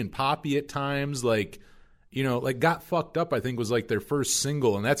catchy and poppy at times. Like, you know, like Got Fucked Up I think was like their first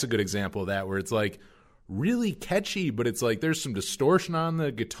single, and that's a good example of that where it's like really catchy, but it's like there's some distortion on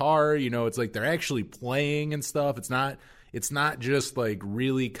the guitar, you know, it's like they're actually playing and stuff. It's not just like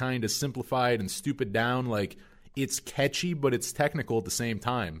really kind of simplified and stupid down. Like it's catchy, but it's technical at the same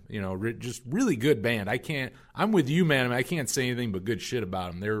time. You know, just really good band. I'm with you, man. I mean, I can't say anything but good shit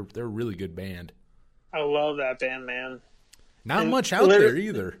about them. They're a really good band. I love that band, man. Not much out there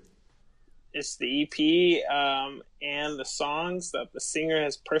either. It's the EP and the songs that the singer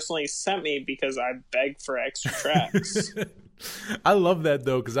has personally sent me because I begged for extra tracks. I love that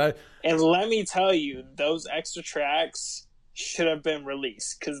though, and let me tell you, those extra tracks should have been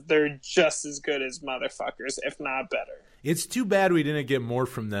released because they're just as good as Motherfuckers, if not better. It's too bad we didn't get more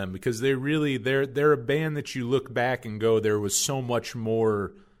from them because they're a band that you look back and go, there was so much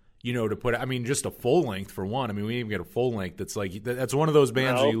more, you know, to put. I mean, just a full length for one. I mean, we didn't even get a full length. That's like that's one of those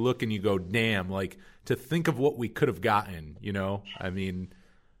bands where you look and you go, damn, like to think of what we could have gotten, you know. I mean,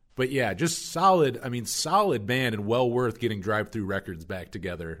 but yeah, just solid. I mean, solid band and well worth getting Drive Thru Records back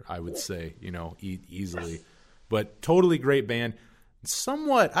together. I would say, you know, easily. But totally great band.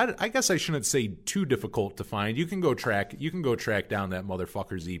 Somewhat, I guess I shouldn't say too difficult to find. You can go track down that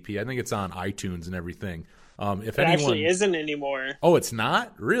Motherfuckers EP. I think it's on iTunes and everything. If it anyone actually isn't anymore. Oh, it's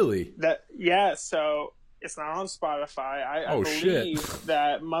not? Really? So it's not on Spotify. I believe shit.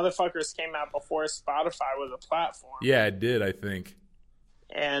 that Motherfuckers came out before Spotify was a platform. Yeah, it did, I think.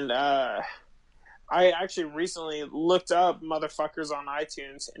 And I actually recently looked up Motherfuckers on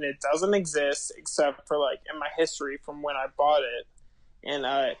iTunes, and it doesn't exist except for like in my history from when I bought it. And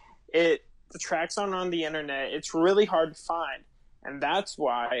the tracks aren't on the internet. It's really hard to find, and that's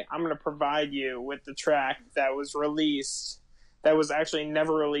why I'm going to provide you with the track that was released, that was actually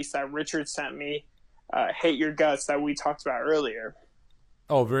never released, that Richard sent me, "Hate Your Guts," that we talked about earlier.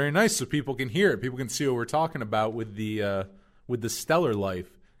 Oh, very nice. So people can hear it. People can see what we're talking about with the Stellar Life.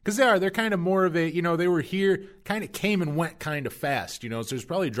 Because they're kind of more of a, you know, they were here, kind of came and went kind of fast, you know. So there's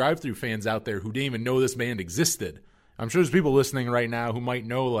probably Drive-Thru fans out there who didn't even know this band existed. I'm sure there's people listening right now who might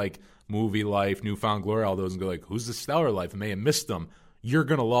know, like, Movie Life, Newfound Glory, all those, and go like, who's the Stellar Life? And may have missed them. You're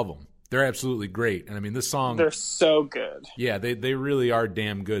going to love them. They're absolutely great. And, I mean, this song... They're so good. Yeah, they really are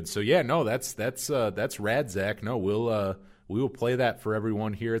damn good. So, yeah, no, that's rad, Zach. No, we will play that for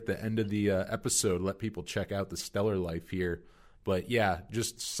everyone here at the end of the episode. Let people check out the Stellar Life here. But, yeah,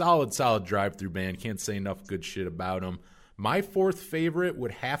 just solid Drive-Thru band. Can't say enough good shit about them. My fourth favorite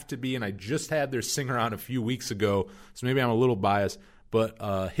would have to be, and I just had their singer on a few weeks ago, so maybe I'm a little biased,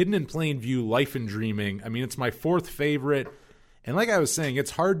 but Hidden in Plain View, Life and Dreaming. I mean, it's my fourth favorite. And like I was saying, it's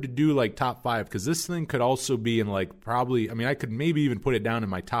hard to do like top five because this thing could also be in like probably, I mean, I could maybe even put it down in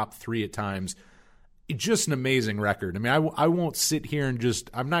my top three at times. It's just an amazing record. I mean, I won't sit here and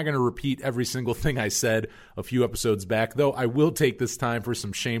I'm not going to repeat every single thing I said a few episodes back, though I will take this time for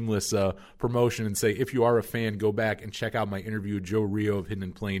some shameless promotion and say, if you are a fan, go back and check out my interview with Joe Rio of Hidden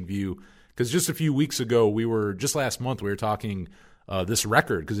in Plain View. Because just a few weeks ago, just last month, we were talking this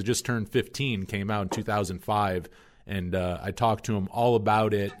record because it just turned 15, came out in 2005. And I talked to him all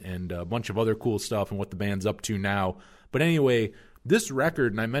about it and a bunch of other cool stuff and what the band's up to now. But anyway, this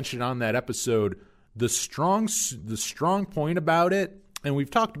record, and I mentioned on that episode, the strong point about it, and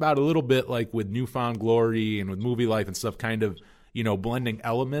we've talked about a little bit like with Newfound Glory and with Movie Life and stuff, kind of, blending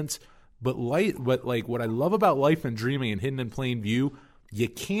elements. But like what I love about Life and Dreaming and Hidden in Plain View, you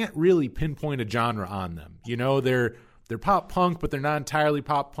can't really pinpoint a genre on them. They're pop punk, but they're not entirely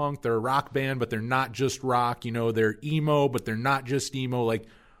pop punk. They're a rock band, but they're not just rock. They're emo, but they're not just emo. Like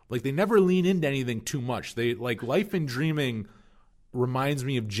they never lean into anything too much. They like Life and Dreaming reminds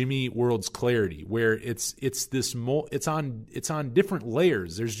me of Jimmy World's Clarity, where it's on different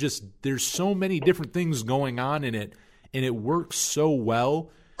layers. There's so many different things going on in it, and it works so well.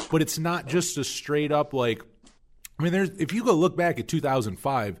 But it's not just a straight up like. I mean, if you go look back at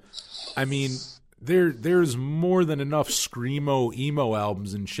 2005, I mean. There's more than enough screamo emo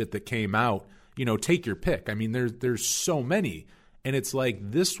albums and shit that came out. Take your pick. I mean, there's so many, and it's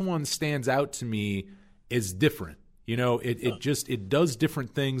like this one stands out to me as different. It does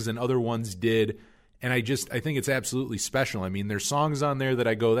different things than other ones did, and I think it's absolutely special. I mean, there's songs on there that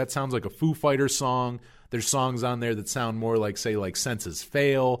I go, that sounds like a Foo Fighters song. There's songs on there that sound more like, say, like Senses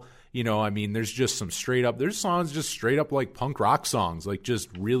Fail. I mean, there's just there's songs just straight up like punk rock songs, like just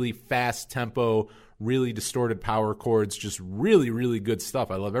really fast tempo, really distorted power chords, just really, really good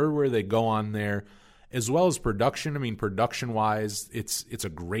stuff. I love everywhere they go on there, as well as production. I mean, production-wise, it's a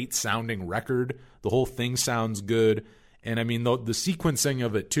great sounding record. The whole thing sounds good. And I mean, the sequencing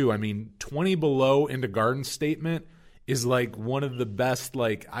of it too. I mean, 20 Below into Garden Statement is like one of the best,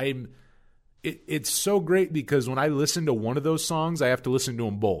 it's so great because when I listen to one of those songs, I have to listen to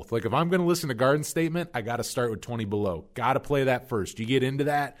them both. Like if I'm going to listen to Garden Statement, I got to start with 20 Below. Got to play that first. You get into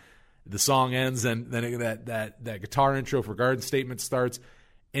that, the song ends, and then that guitar intro for Garden Statement starts,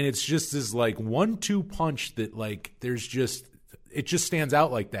 and it's just this like 1-2 punch that like it just stands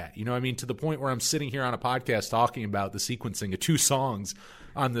out like that. I mean, to the point where I'm sitting here on a podcast talking about the sequencing of two songs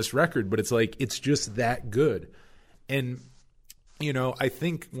on this record, but it's like it's just that good. And I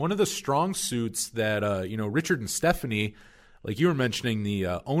think one of the strong suits that, Richard and Stephanie, like you were mentioning, the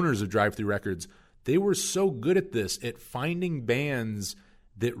owners of Drive Thru Records, they were so good at this, at finding bands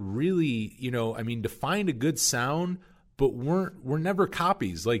that really, defined a good sound, but were never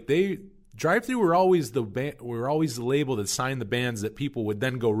copies. Like Drive Thru were always the label that signed the bands that people would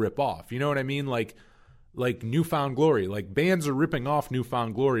then go rip off. You know what I mean? Like Newfound Glory. Like bands are ripping off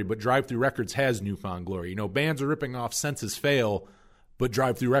Newfound Glory, but Drive Thru Records has Newfound Glory. Bands are ripping off Senses Fail, but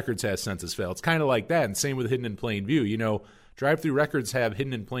Drive Thru Records has Senses Fail. It's kind of like that, and same with Hidden in Plain View. Drive Thru Records have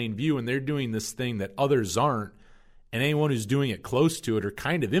Hidden in Plain View, and they're doing this thing that others aren't, and anyone who's doing it close to it are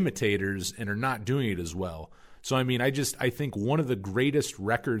kind of imitators and are not doing it as well. So, I mean, I think one of the greatest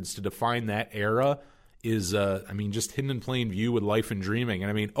records to define that era is, just Hidden in Plain View with Life and Dreaming.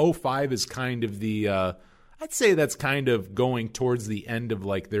 And I mean, 05 is kind of I'd say that's kind of going towards the end of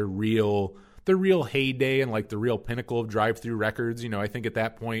like their real heyday and like the real pinnacle of Drive Thru Records. I think at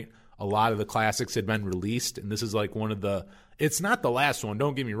that point, a lot of the classics had been released, and this is like one of it's not the last one,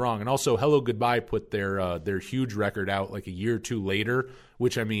 don't get me wrong. And also Hello Goodbye put their huge record out like a year or two later,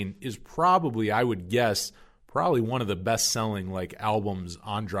 which I mean is probably, I would guess, probably one of the best-selling like albums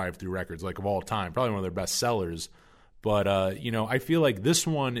on Drive Thru Records, like of all time. Probably one of their best sellers. But I feel like this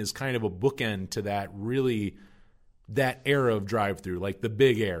one is kind of a bookend to that era of Drive Thru, like the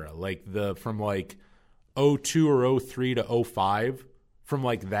big era, like from like 02 or 03 to 05, from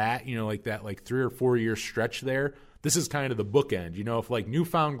like that, like that like 3 or 4 year stretch there. This is kind of the bookend. If like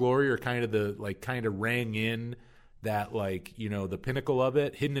Newfound Glory or kind of rang in that like, the pinnacle of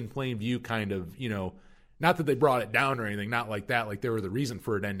it, Hidden in Plain View kind of, not that they brought it down or anything, not like that, like they were the reason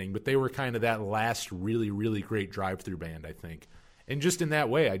for it ending, but they were kind of that last really, really great drive-through band, I think. And just in that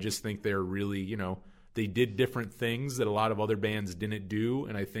way, I just think they're really, they did different things that a lot of other bands didn't do,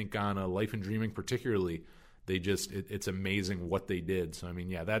 and I think on Life and Dreaming particularly, they just, it's amazing what they did. So, I mean,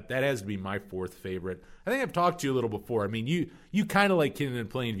 yeah, that has to be my fourth favorite. I think I've talked to you a little before. I mean, you kind of like Hidden in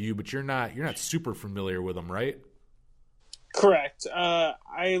Plain View, but you're not super familiar with them, right? Correct.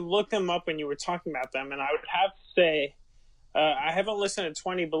 I looked them up when you were talking about them, and I would have to say I haven't listened to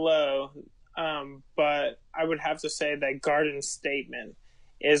 20 Below, but I would have to say that Garden Statement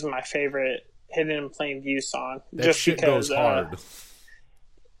is my favorite Hidden in Plain View song. That just shit because goes hard.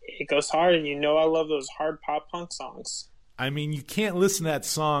 it goes hard, and I love those hard pop punk songs. I mean, you can't listen to that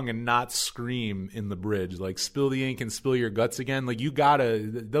song and not scream in the bridge. Like, spill the ink and spill your guts again. Like, you gotta,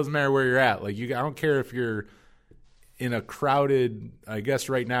 it doesn't matter where you're at. Like, I don't care if you're in a crowded, I guess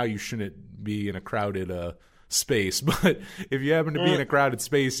right now you shouldn't be in a crowded space, but if you happen to be in a crowded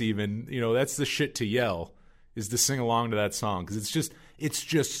space even, that's the shit to yell, is to sing along to that song. Because it's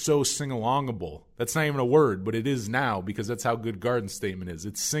just so sing-alongable. That's not even a word, but it is now, because that's how good Garden Statement is.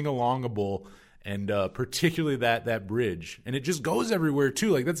 It's sing-alongable. And particularly that bridge, and it just goes everywhere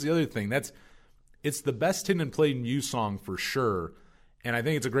too. Like, that's the other thing. It's the best Hidden and Played in View song for sure, and I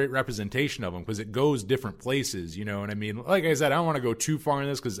think it's a great representation of them because it goes different places. You know what I mean? Like I said, I don't want to go too far in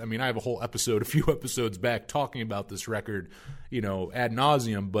this because I have a whole episode, a few episodes back, talking about this record, ad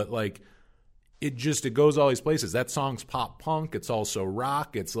nauseum. But like, it goes all these places. That song's pop punk. It's also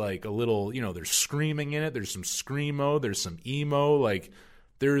rock. It's like a little, there's screaming in it. There's some screamo. There's some emo. Like,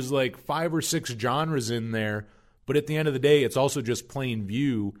 there's like 5 or 6 genres in there, but at the end of the day, it's also just plain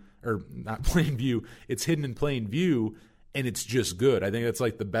view, or not plain view, it's Hidden in Plain View, and it's just good. I think that's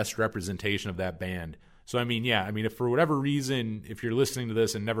like the best representation of that band. So, if for whatever reason, if you're listening to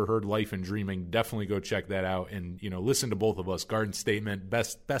this and never heard Life and Dreaming, definitely go check that out and, listen to both of us. Garden Statement,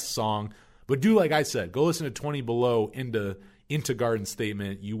 best song. But do like I said, go listen to 20 Below into Garden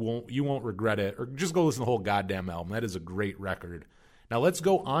Statement. You won't regret it, or just go listen to the whole goddamn album. That is a great record. Now let's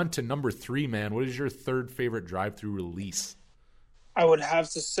go on to number 3, man. What is your third favorite drive-through release? I would have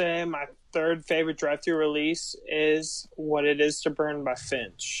to say my third favorite drive-through release is What It Is to Burn by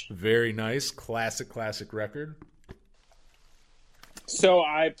Finch. Very nice. Classic record. So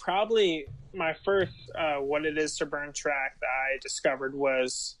my first What It Is to Burn track that I discovered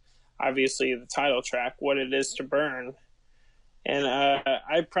was obviously the title track, What It Is to Burn. And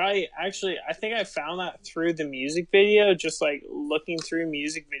I think I found that through the music video, just like looking through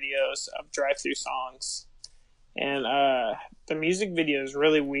music videos of drive-through songs. And the music video is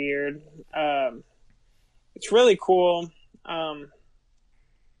really weird. It's really cool.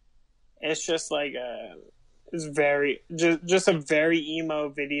 It's just like it's very just a very emo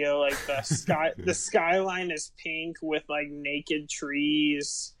video. Like the skyline is pink with like naked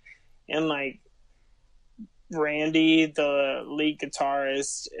trees, and like Randy, the lead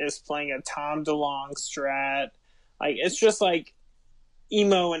guitarist, is playing a Tom DeLonge Strat. Like, it's just like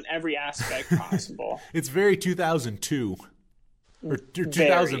emo in every aspect possible. It's very 2002 or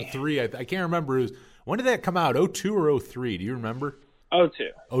 2003. I can't remember. When did that come out? 02 or 03? Do you remember?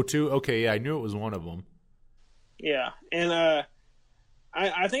 02. 02? Okay, yeah, I knew it was one of them. Yeah, and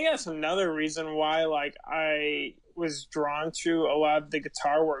I think that's another reason why like I was drawn to a lot of the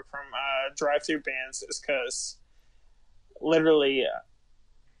guitar work from drive-through bands, is because literally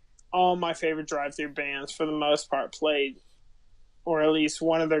all my favorite drive-through bands for the most part played, or at least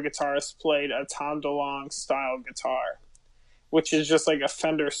one of their guitarists played, a Tom DeLonge style guitar, which is just like a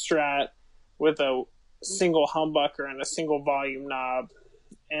Fender Strat with a single humbucker and a single volume knob.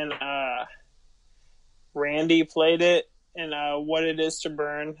 And Randy played it in What It Is to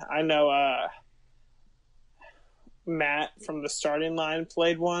Burn. I know Matt from the Starting Line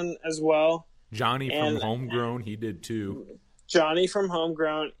played one as well. Johnny from Homegrown, he did too. Johnny from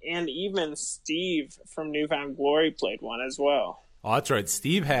Homegrown, and even Steve from New Found Glory played one as well. Oh, that's right.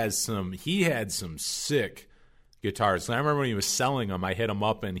 Steve had some sick guitars. And I remember when he was selling them, I hit him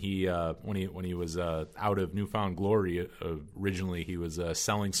up, and he when he was out of New Found Glory originally, he was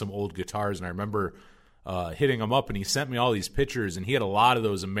selling some old guitars, and I remember hitting him up, and he sent me all these pictures, and he had a lot of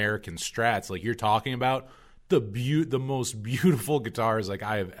those American Strats like you're talking about, the most beautiful guitars like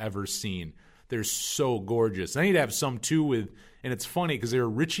I have ever seen. They're so gorgeous. I need to have some too with, and it's funny because they're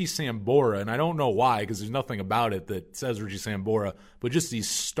Richie Sambora, and I don't know why, because there's nothing about it that says Richie Sambora, but just these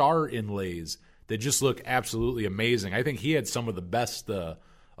star inlays that just look absolutely amazing. I think he had some of the best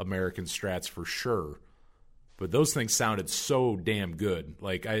American Strats for sure. But those things sounded so damn good.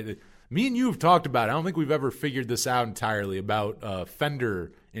 Like me and you have talked about it. I don't think we've ever figured this out entirely about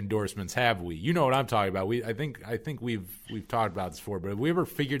Fender endorsements, have we? You know what I'm talking about. I think we've talked about this before, but have we ever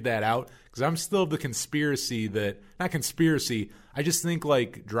figured that out? Because I'm still of the conspiracy that, not conspiracy, I just think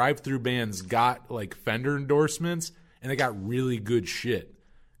like drive-through bands got like Fender endorsements and they got really good shit.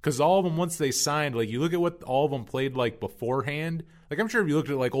 Because all of them, once they signed, like you look at what all of them played like beforehand, like I'm sure if you looked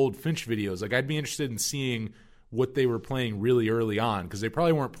at like old Finch videos, like I'd be interested in seeing what they were playing really early on, because they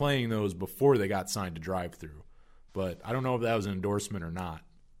probably weren't playing those before they got signed to drive-through. but I don't know if that was an endorsement or not.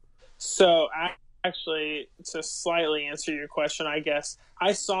 So actually, to slightly answer your question, I guess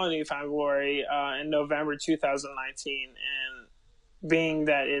I saw New Found Glory in November 2019, and being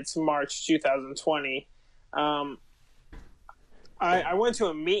that it's March 2020, I went to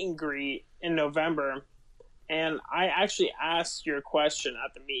a meet and greet in November, and I actually asked your question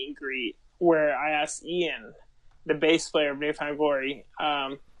at the meet and greet, where I asked Ian, the bass player of New Found Glory,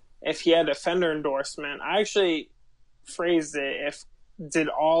 if he had a Fender endorsement. I actually phrased it, did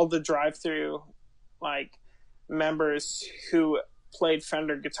all the drive-through members who played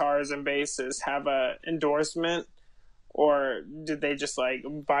Fender guitars and basses have a endorsement, or did they just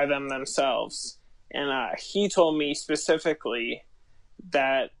buy them themselves? And he told me specifically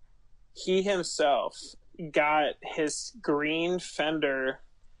that he himself got his green Fender,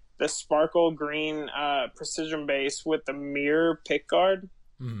 the sparkle green precision bass with the mirror pickguard,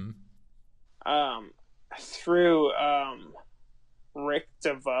 through Rick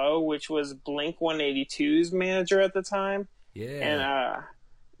DeVoe, which was Blink 182's manager at the time. Yeah. And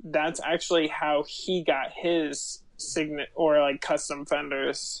that's actually how he got his signet or custom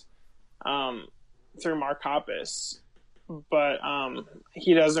Fenders, through Mark Hoppus. But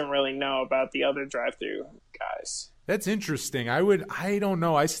he doesn't really know about the other drive-through guys. That's interesting. I don't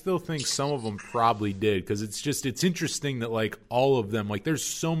know. I still think some of them probably did, because it's interesting that all of them, there's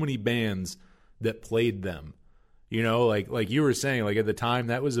so many bands that played them. You know, like you were saying, at the time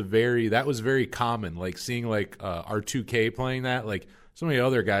that was very common. Seeing R2K playing that, so many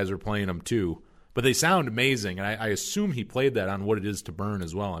other guys were playing them too. But they sound amazing, and I assume he played that on What It Is to Burn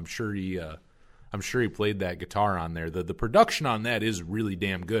as well. I'm sure he played that guitar on there. The production on that is really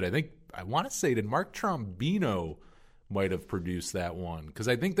damn good. I want to say that Mark Trombino might have produced that one, because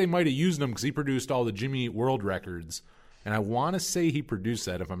I think they might have used him because he produced all the Jimmy Eat World records, and I want to say he produced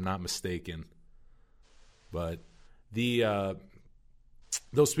that if I'm not mistaken. But though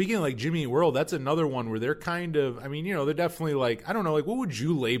speaking of Jimmy Eat World, that's another one where they're kind of, they're definitely I don't know, what would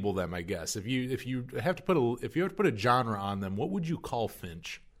you label them? I guess if you have to put a genre on them, what would you call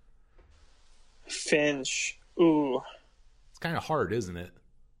Finch? Finch, ooh, it's kind of hard, isn't it?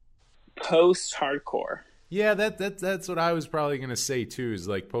 Post-hardcore. Yeah, that's what I was probably gonna say too. Is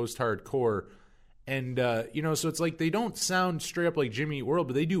post-hardcore, and so it's they don't sound straight up like Jimmy Eat World,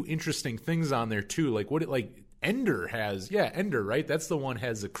 but they do interesting things on there too. Ender has, Ender, right? That's the one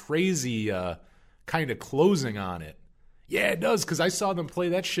has a crazy kind of closing on it. Yeah, it does, because I saw them play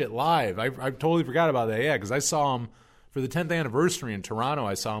that shit live. I totally forgot about that. Yeah, because I saw them for the 10th anniversary in Toronto.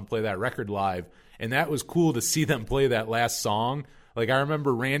 I saw them play that record live, and that was cool to see them play that last song. I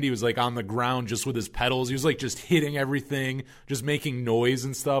remember Randy was on the ground just with his pedals. He was just hitting everything, just making noise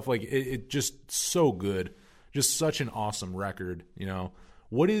and stuff. It just so good. Just such an awesome record, you know.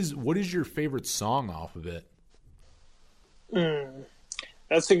 What is your favorite song off of it?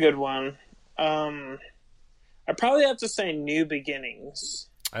 That's a good one. I probably have to say New Beginnings.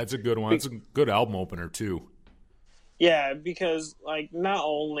 That's a good one. It's a good album opener too. Yeah, because not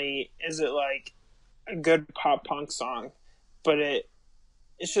only is it a good pop punk song, but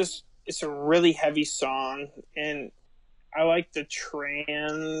it's a really heavy song, and I like the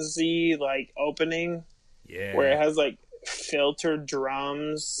transy opening, where it has filtered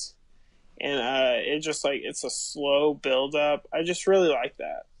drums, and it just it's a slow build up. I just really like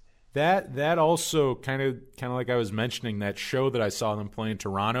that. That also kind of like I was mentioning, that show that I saw them play in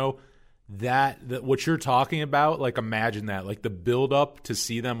Toronto. That what you're talking about, imagine that, the build up to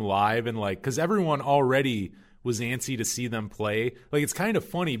see them live, and because everyone already was antsy to see them play. It's kind of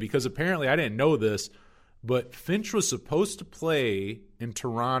funny because apparently, I didn't know this, but Finch was supposed to play in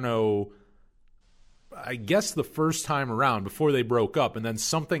Toronto, I guess the first time around before they broke up, and then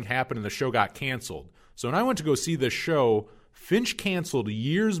something happened and the show got canceled. So when I went to go see this show, Finch canceled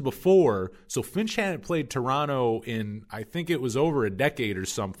years before, so Finch hadn't played Toronto in, I think it was over a decade or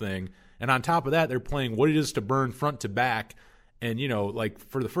something. And on top of that, they're playing What It Is to Burn front to back. And,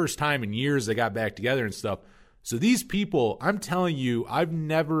 for the first time in years, they got back together and stuff. So these people, I'm telling you, I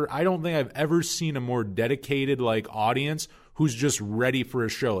don't think I've ever seen a more dedicated, audience who's just ready for a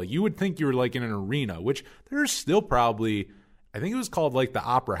show. You would think you were, in an arena, which there's still probably, I think it was called, the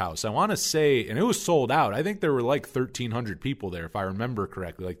Opera House. I want to say, and it was sold out. I think there were, 1,300 people there, if I remember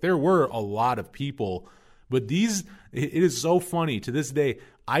correctly. There were a lot of people. But it is so funny to this day.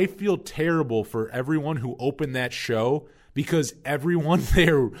 I feel terrible for everyone who opened that show, because everyone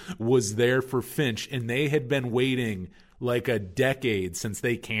there was there for Finch, and they had been waiting a decade since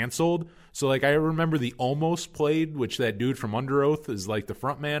they canceled. So I remember the Almost played, which that dude from Under Oath is the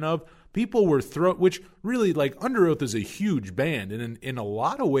front man of. People were which really Under Oath is a huge band, and in a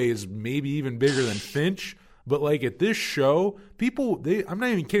lot of ways maybe even bigger than Finch. But like at this show, I'm not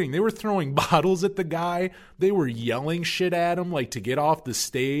even kidding, they were throwing bottles at the guy. They were yelling shit at him like to get off the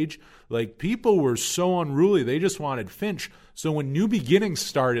stage. Like people were so unruly. They just wanted Finch. So when New Beginnings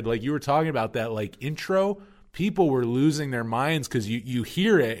started, like you were talking about that like intro, people were losing their minds because you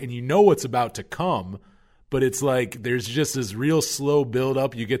hear it and you know what's about to come. But it's like there's just this real slow build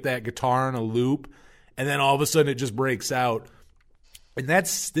up. You get that guitar on a loop and then all of a sudden it just breaks out. And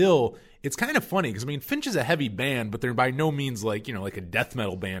that's still... It's kind of funny because, I mean, Finch is a heavy band, but they're by no means like, you know, like a death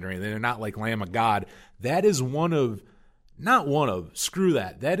metal band or anything. They're not like Lamb of God. That is screw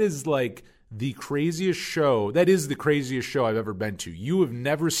that. That is like the craziest show. That is the craziest show I've ever been to. You have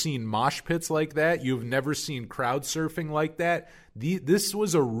never seen mosh pits like that. You have never seen crowd surfing like that. This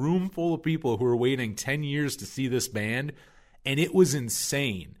was a room full of people who were waiting 10 years to see this band, and it was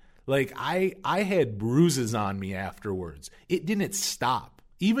insane. Like, I had bruises on me afterwards. It didn't stop.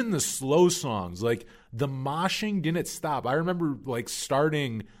 Even the slow songs, like the moshing didn't stop. I remember like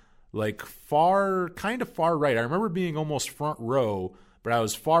starting like kind of far right. I remember being almost front row, but I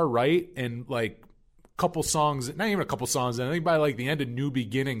was far right and like a couple songs, not even a couple songs. And I think by like the end of New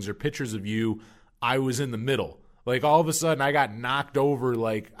Beginnings or Pictures of You, I was in the middle. Like all of a sudden I got knocked over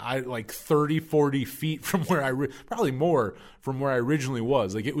like 30, 40 feet from where probably more from where I originally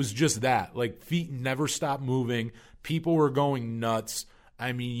was. Like it was just that. Like feet never stopped moving. People were going nuts.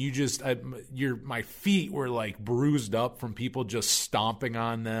 I mean, my feet were like bruised up from people just stomping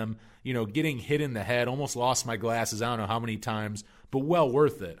on them, you know, getting hit in the head, almost lost my glasses. I don't know how many times, but well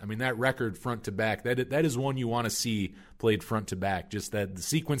worth it. I mean, that record front to back, that is one you want to see played front to back. Just that the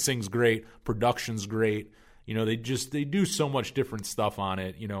sequencing's great, production's great. You know, they do so much different stuff on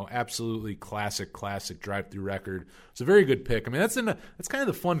it. You know, absolutely classic drive-through record. It's a very good pick. I mean, that's kind of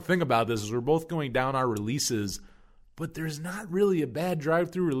the fun thing about this is we're both going down our releases, but there's not really a bad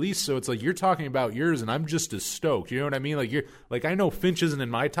drive-through release. So it's like you're talking about yours, and I'm just as stoked. You know what I mean? Like I know Finch isn't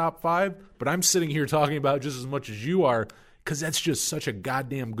in my top 5, but I'm sitting here talking about just as much as you are because that's just such a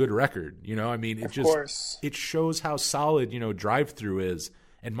goddamn good record. You know, I mean, it shows how solid, you know, drive-through is.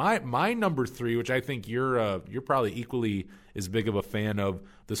 And my number 3, which I think you're probably equally as big of a fan of,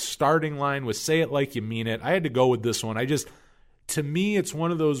 the starting line was "Say It Like You Mean It." I had to go with this one. To me, it's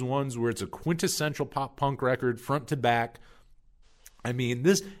one of those ones where it's a quintessential pop punk record, front to back. I mean,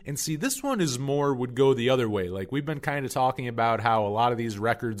 this one is more would go the other way. Like we've been kind of talking about how a lot of these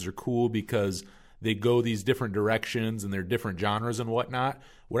records are cool because they go these different directions and they're different genres and whatnot.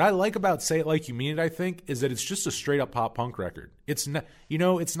 What I like about Say It Like You Mean It, I think, is that it's just a straight up pop punk record. It's not, you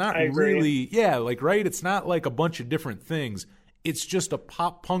know, it's not really, yeah, like, right? It's not like a bunch of different things. It's just a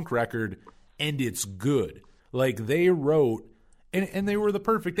pop punk record and it's good. Like they wrote, and they were the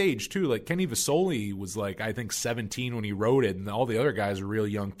perfect age too. Like Kenny Vasoli was like, I think 17 when he wrote it, and all the other guys were real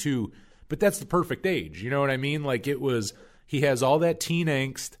young too. But that's the perfect age. You know what I mean? Like he has all that teen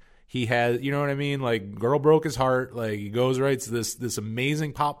angst. He has, you know what I mean? Like Girl Broke His Heart. Like he goes, writes this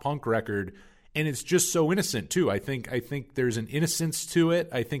amazing pop punk record, and it's just so innocent too. I think there's an innocence to it.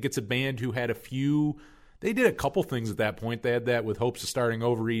 I think it's a band who had they did a couple things at that point. They had that with Hopes of Starting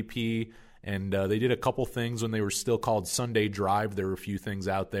Over EP. And they did a couple things when they were still called Sunday Drive. There were a few things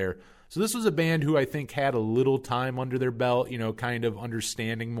out there. So this was a band who I think had a little time under their belt, you know, kind of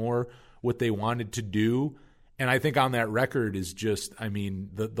understanding more what they wanted to do. And I think on that record is just, I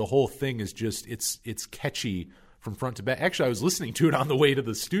mean, the whole thing is just, it's catchy from front to back. Actually, I was listening to it on the way to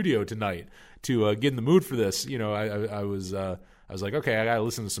the studio tonight to get in the mood for this. You know, I was like, okay, I got to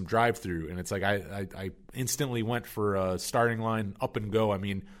listen to some drive-through. And it's like I instantly went for a starting line, Up and Go. I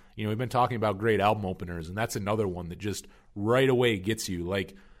mean, you know, we've been talking about great album openers, and that's another one that just right away gets you.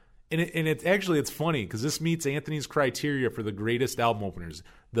 Like, and it's funny because this meets Anthony's criteria for the greatest album openers.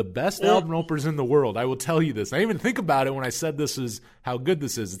 The best album openers in the world, I will tell you this. I didn't even think about it when I said this is how good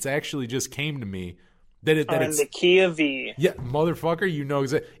this is. It's actually just came to me that it's in the key of E. Yeah, motherfucker, you know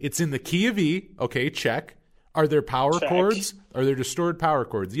exactly. It's in the key of E. Okay, check. Are there power chords? Are there distorted power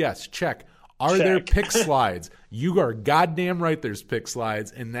chords? Yes, check. Are there pick slides? You are goddamn right there's pick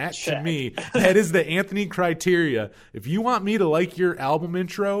slides. And that, to me, that is the Anthony criteria. If you want me to like your album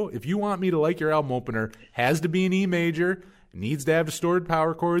intro, if you want me to like your album opener, has to be an E major, needs to have distorted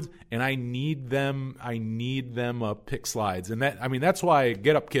power chords, and I need them pick slides. And that, I mean, that's why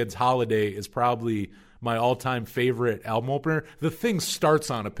Get Up Kids Holiday is probably my all-time favorite album opener. The thing starts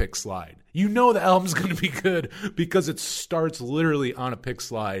on a pick slide. You know the album's going to be good because it starts literally on a pick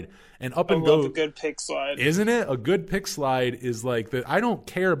slide. And Up and Go. I love a good pick slide. Isn't it? A good pick slide is like that. I don't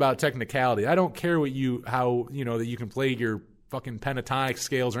care about technicality. I don't care how that you can play your fucking pentatonic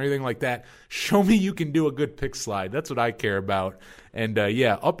scales or anything like that. Show me you can do a good pick slide. That's what I care about. And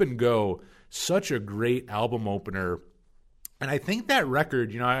yeah, Up and Go such a great album opener. And I think that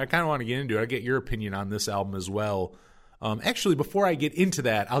record, I kind of want to get into it. I get your opinion on this album as well. Actually, before I get into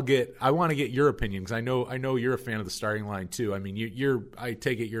that, I want to get your opinion because I know you're a fan of the Starting Line too. I mean, I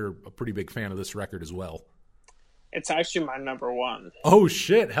take it you're a pretty big fan of this record as well. It's actually my number one. Oh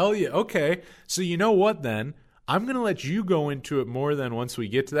shit! Hell yeah! Okay, so you know what then? I'm gonna let you go into it more than once we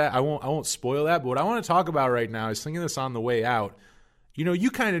get to that. I won't spoil that. But what I want to talk about right now, I was thinking this on the way out.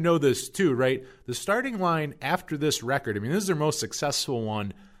 You kind of know this too, right? The Starting Line after this record, I mean, this is their most successful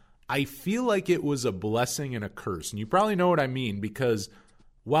one. I feel like it was a blessing and a curse. And you probably know what I mean because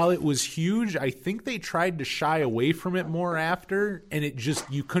while it was huge, I think they tried to shy away from it more after, and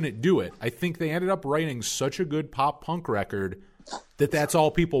you couldn't do it. I think they ended up writing such a good pop punk record that that's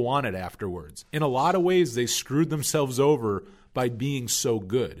all people wanted afterwards. In a lot of ways, they screwed themselves over by being so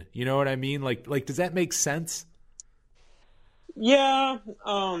good. You know what I mean? Like does that make sense? Yeah,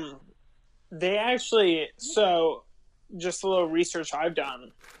 they actually, so just a little research I've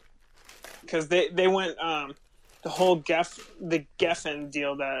done, because they went, the whole the Geffen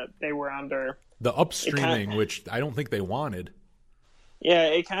deal that they were under. The upstreaming, which I don't think they wanted. Yeah,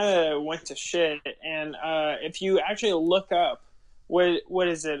 it kind of went to shit, and if you actually look up, what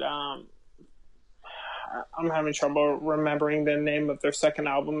is it, I'm having trouble remembering the name of their second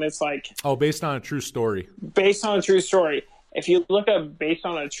album. It's like... Oh, Based on a True Story. Based on a True Story. If you look up Based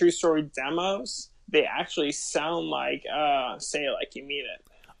on a True Story demos, they actually sound like Say It Like You Mean It.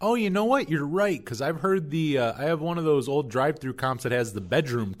 Oh, you know what? You're right, because I've heard I have one of those old drive-through comps that has the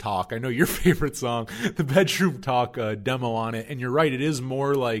Bedroom Talk. I know your favorite song, the Bedroom Talk demo on it, and you're right. It is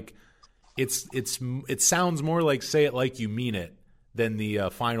more like it sounds more like Say It Like You Mean It than the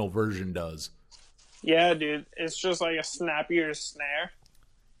final version does. Yeah, dude, it's just like a snappier snare.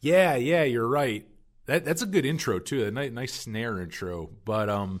 Yeah, you're right. That's a good intro too. A nice snare intro. But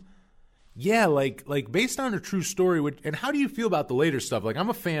yeah, like Based on a True Story. And how do you feel about the later stuff? Like, I'm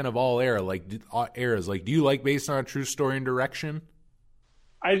a fan of all eras. Like, do you like Based on a True Story and Direction?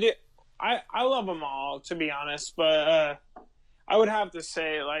 I do. I love them all, to be honest. But I would have to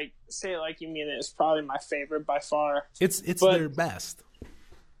say Say It Like You Mean It is probably my favorite by far. It's their best.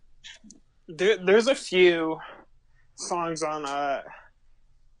 There's a few songs on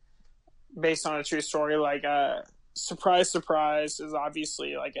Based on a True Story, like Surprise Surprise is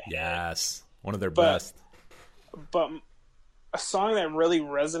obviously like a hit. Yes, one of their best. But a song that really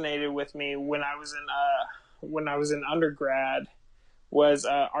resonated with me when I was in undergrad was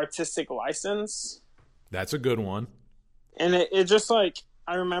Artistic License. That's a good one. And it just like,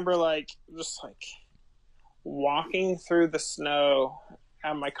 I remember just walking through the snow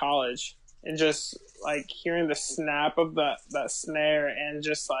at my college and just like hearing the snap of that snare and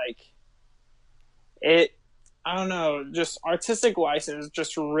just like it, I don't know, just Artistic License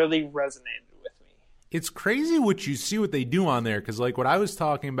just really resonated with me. It's crazy what they do on there, because like what I was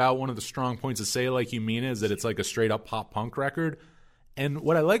talking about, one of the strong points of Say It Like You Mean It is that it's like a straight up pop punk record. And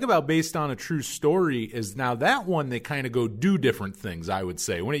what I like about Based on a True Story is now that one, they kind of go do different things, I would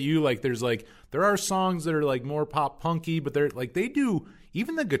say. There are songs that are like more pop punky, but they're like, they do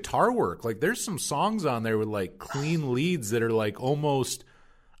even the guitar work. Like there's some songs on there with like clean leads that are like almost,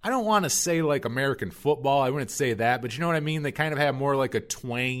 I don't want to say like American Football. I wouldn't say that, but you know what I mean? They kind of have more like a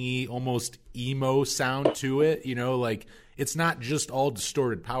twangy, almost emo sound to it. Like it's not just all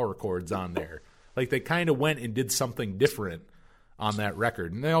distorted power chords on there. Like they kind of went and did something different on that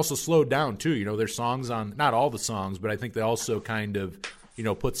record. And they also slowed down too. There's songs on, not all the songs, but I think they also kind of,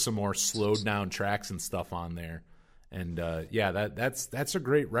 put some more slowed down tracks and stuff on there. And that's a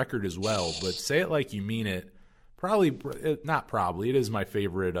great record as well. But Say It Like You Mean It, it is my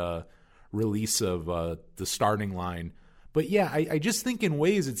favorite release of the Starting Line. But yeah, I just think in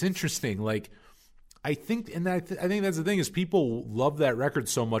ways it's interesting. Like I think that's the thing, is people love that record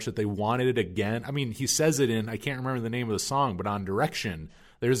so much that they wanted it again. I mean, he says it in, I can't remember the name of the song, but on Direction,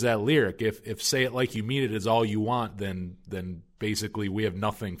 there's that lyric, if Say It Like You Mean It is all you want, then basically we have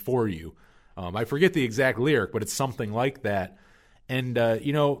nothing for you. I forget the exact lyric, but it's something like that. And,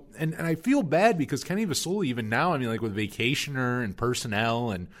 and I feel bad because Kenny Vasoli, even now, I mean, like with Vacationer and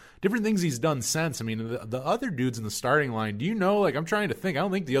Personnel and different things he's done since. I mean, the other dudes in the Starting Line, do you know, like I'm trying to think, I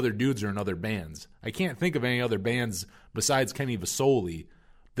don't think the other dudes are in other bands. I can't think of any other bands besides Kenny Vasoli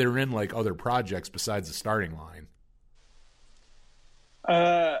that are in like other projects besides the Starting Line.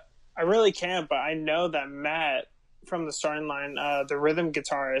 I really can't, but I know that Matt from the Starting Line, the rhythm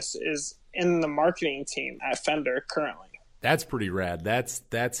guitarist, is in the marketing team at Fender currently. That's pretty rad.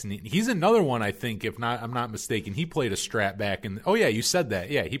 That's neat. He's another one, I think, if not, I'm not mistaken. He played a Strat back in. Oh yeah, you said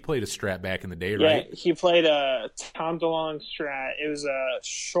that. Yeah, he played a Strat back in the day, right? Yeah, he played a Tom DeLonge Strat. It was a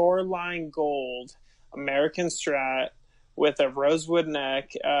Shoreline Gold American Strat with a rosewood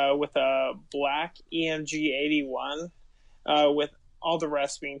neck, with a black EMG 81, with all the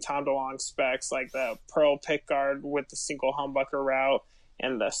rest being Tom DeLonge specs, like the pearl pickguard with the single humbucker route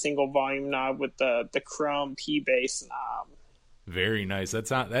and the single volume knob with the chrome P bass knob. Very nice.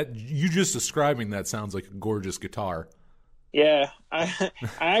 That's not that you just describing that sounds like a gorgeous guitar. Yeah, I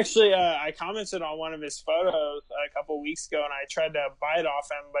actually I commented on one of his photos a couple weeks ago, and I tried to buy it off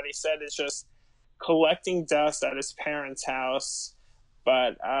him, but he said it's just collecting dust at his parents' house.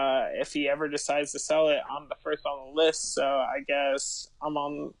 But if he ever decides to sell it, I'm the first on the list. So I guess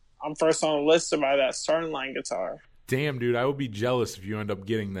I'm first on the list to buy that starting line guitar. Damn, dude, I would be jealous if you end up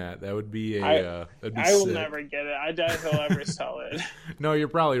getting that. That would be that'd be I will sick. never get it. I doubt he'll ever sell it. No, you're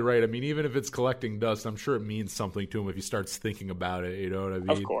probably right. I mean, even if it's collecting dust, I'm sure it means something to him if he starts thinking about it. You know what I mean?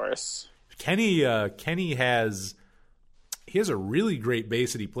 Of course. Kenny has a really great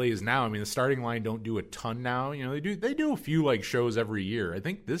bass that he plays now. I mean, the starting line don't do a ton now. You know, they do a few like shows every year. I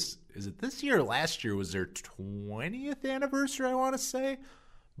think this year or last year was their 20th anniversary, I want to say.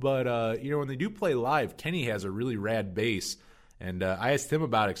 But, you know, when they do play live, Kenny has a really rad bass. And I asked him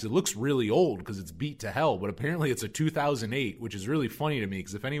about it because it looks really old because it's beat to hell. But apparently it's a 2008, which is really funny to me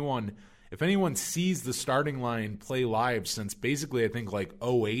because if anyone sees the starting line play live since basically I think like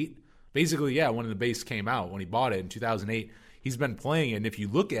 08, basically, yeah, when the bass came out, when he bought it in 2008, he's been playing it. And if you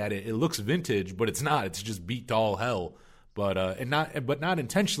look at it, it looks vintage, but it's not. It's just beat to all hell. But not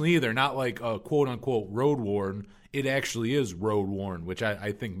intentionally either. Not like quote unquote road worn. It actually is road worn, which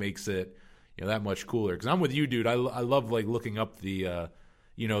I think makes it, you know, that much cooler. Because I'm with you, dude. I love like looking up the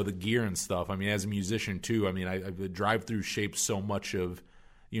you know, the gear and stuff. I mean, as a musician too. I mean, I drive through shapes so much of,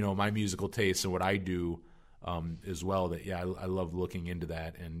 you know, my musical taste and what I do as well. That yeah, I love looking into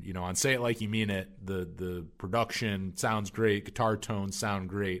that. And you know, on Say It Like You Mean It, the production sounds great. Guitar tones sound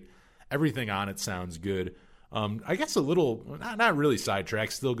great. Everything on it sounds good. I guess a little, not really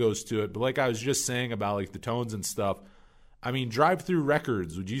sidetrack, still goes to it, but like I was just saying about like the tones and stuff, I mean, Drive Through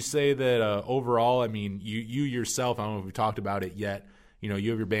Records, would you say that overall, I mean, you yourself, I don't know if we talked about it yet, you know, you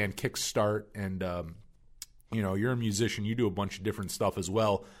have your band Kickstart and, you know, you're a musician, you do a bunch of different stuff as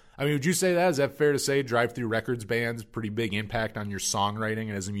well. I mean, would you say that? Is that fair to say? Drive Through Records bands, pretty big impact on your songwriting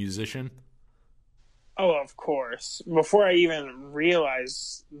and as a musician? Oh, of course. Before I even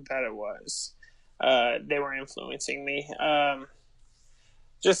realized that it was. They were influencing me.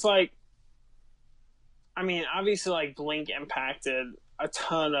 Just like, I mean, obviously, like Blink impacted a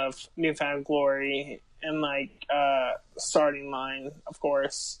ton of Newfound Glory and like starting line, of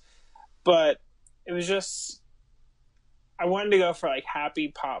course. But it was just, I wanted to go for like happy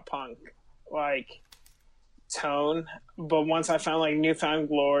pop punk, like tone. But once I found like Newfound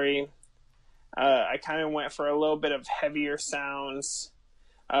Glory, I kind of went for a little bit of heavier sounds.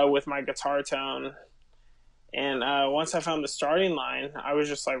 With my guitar tone. And once I found the starting line, I was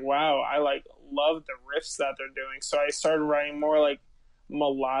just like, wow, I like love the riffs that they're doing. So I started writing more like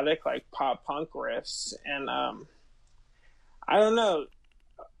melodic, like pop punk riffs. And I don't know,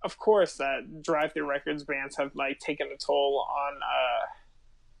 of course that Drive Through Records bands have like taken a toll on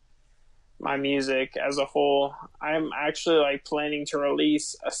my music as a whole. I'm actually like planning to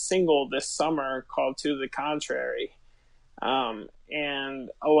release a single this summer called To the Contrary. And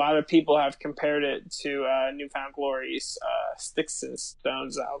a lot of people have compared it to Newfound Glory's Sticks and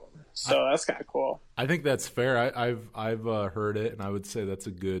Stones album. So that's kind of cool. I think that's fair. I've heard it, and I would say that's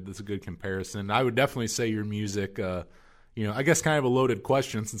a good comparison. I would definitely say your music. You know, I guess kind of a loaded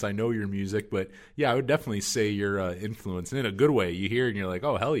question since I know your music, but yeah, I would definitely say your influence, and in a good way. You hear it and you're like,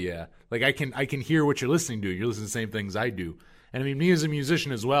 oh hell yeah! Like I can hear what you're listening to. You're listening to the same things I do, and I mean, me as a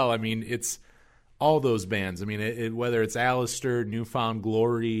musician as well. I mean, it's all those bands. I mean, whether it's Alistair, Newfound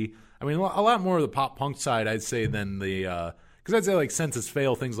Glory. I mean, a lot more of the pop punk side, I'd say, than the because I'd say like Census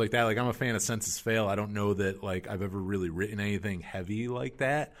Fail, things like that. Like I'm a fan of Census Fail. I don't know that like I've ever really written anything heavy like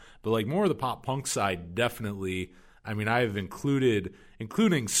that, but like more of the pop punk side, definitely. I mean, I've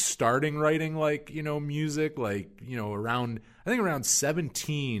including starting writing like, you know, music, like, you know, around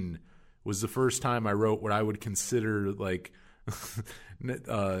 17 was the first time I wrote what I would consider like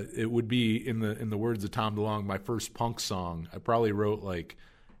it would be in the words of Tom DeLonge, my first punk song. I probably wrote like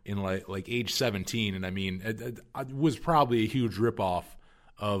in like age 17, and I mean it was probably a huge ripoff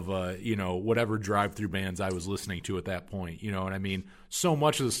of you know, whatever drive-through bands I was listening to at that point, you know. And I mean, so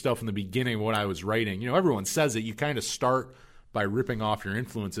much of the stuff in the beginning of what I was writing, you know, everyone says it, you kind of start by ripping off your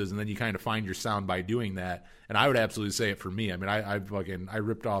influences, and then you kind of find your sound by doing that. And I would absolutely say it for me. I mean, I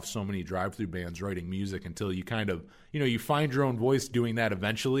ripped off so many drive-through bands writing music until you kind of, you find your own voice doing that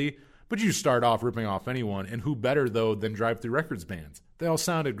eventually. But you start off ripping off anyone, and who better though than drive-through records bands? They all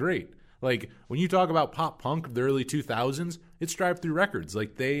sounded great. Like when you talk about pop punk of the early 2000s, it's drive-through records.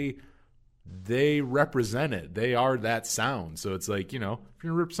 Like they represent it. They are that sound. So it's like, if you're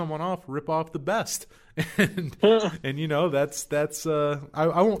gonna rip someone off, rip off the best. and that's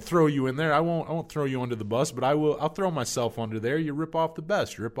I won't throw you in there. I won't throw you under the bus, but I'll throw myself under there. You rip off the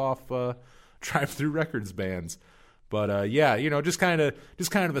best. Rip off drive-through records bands. But just kind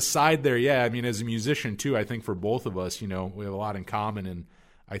of aside there. Yeah, I mean, as a musician too, I think for both of us, we have a lot in common, and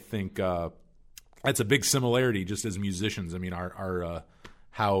I think that's a big similarity just as musicians. I mean, our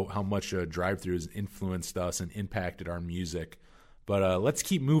how much drive-through has influenced us and impacted our music. But let's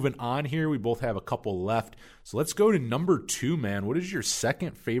keep moving on here. We both have a couple left, so let's go to number 2, man. What is your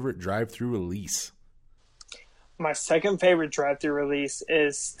second favorite drive-through release? My second favorite drive-through release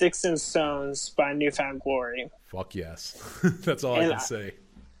is Sticks and Stones by Newfound Glory. Fuck yes. That's all I can say.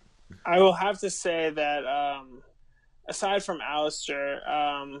 I will have to say that aside from Alistair,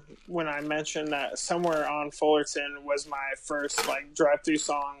 when I mentioned that Somewhere on Fullerton was my first drive-through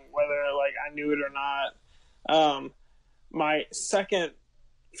song, whether I knew it or not, my second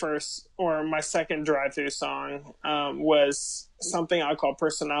drive-through song was something I call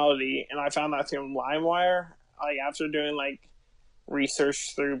Personality, and I found that through LimeWire. After doing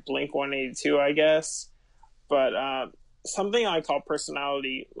research through Blink 182, I guess. But something I call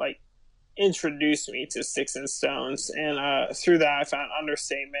Personality introduced me to Sticks and Stones, and through that I found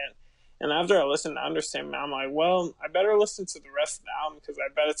Understatement. And after I listened to Understatement, I'm like, well, I better listen to the rest of the album because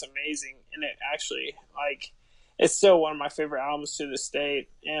I bet it's amazing. And it actually it's still one of my favorite albums to this date.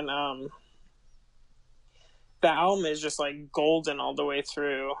 And the album is just golden all the way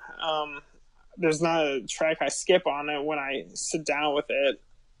through. There's not a track I skip on it when I sit down with it.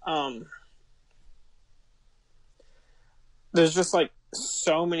 There's just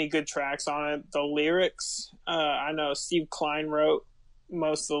so many good tracks on it. The lyrics, I know Steve Klein wrote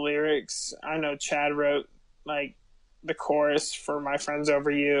most of the lyrics. I know Chad wrote the chorus for My Friends Over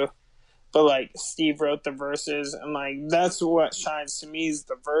You, but Steve wrote the verses, and that's what shines to me is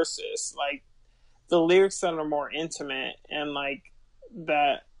the verses. The lyrics that are more intimate and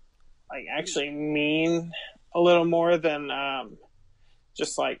that actually mean a little more than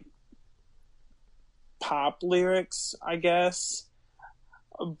just pop lyrics, I guess.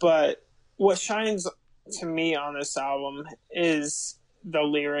 But what shines to me on this album is the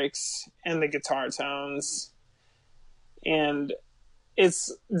lyrics and the guitar tones. And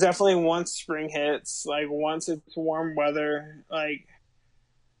it's definitely once spring hits, once it's warm weather,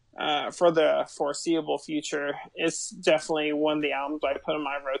 for the foreseeable future, it's definitely one of the albums I put in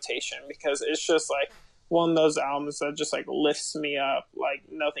my rotation because it's just one of those albums that just lifts me up like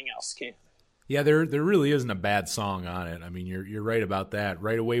nothing else can. Yeah, there really isn't a bad song on it. I mean, you're right about that.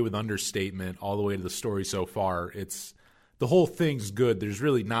 Right away with Understatement, all the way to the story so far, it's the whole thing's good. There's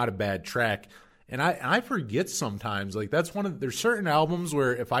really not a bad track. And I forget sometimes, there's certain albums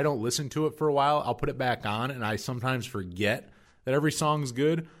where if I don't listen to it for a while, I'll put it back on and I sometimes forget that every song's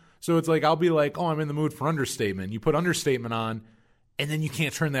good. So it's I'll be oh, I'm in the mood for Understatement. You put Understatement on, and then you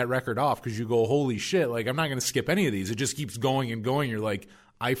can't turn that record off because you go, holy shit, I'm not going to skip any of these. It just keeps going and going. You're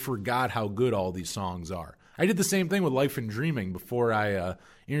I forgot how good all these songs are. I did the same thing with Life and Dreaming before I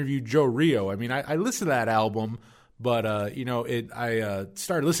interviewed Joe Rio. I mean, I listened to that album, but I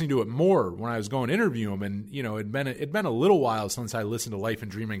started listening to it more when I was going to interview him, and it'd been a little while since I listened to Life and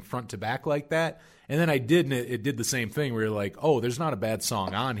Dreaming front to back like that. And then I did, and it did the same thing where you're oh, there's not a bad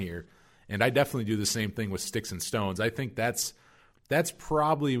song on here. And I definitely do the same thing with Sticks and Stones. I think that's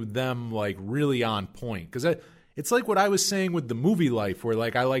probably them really on point. Because it's what I was saying with the movie Life, where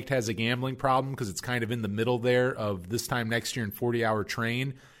I liked Has a Gambling Problem because it's kind of in the middle there of This Time Next Year and 40-Hour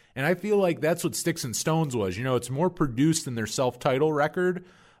Train. And I feel that's what Sticks and Stones was. It's more produced than their self-title record,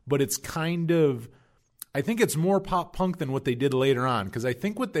 but it's kind of, I think it's more pop punk than what they did later on, because I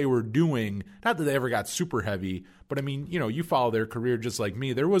think what they were doing, not that they ever got super heavy, but I mean, you follow their career just like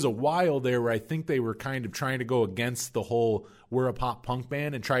me. There was a while there where I think they were kind of trying to go against the whole we're a pop punk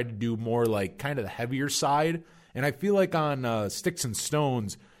band and tried to do more kind of the heavier side. And I feel on Sticks and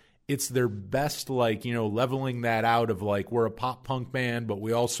Stones, it's their best, leveling that out of we're a pop punk band, but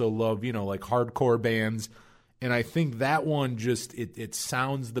we also love, hardcore bands. And I think that one just, it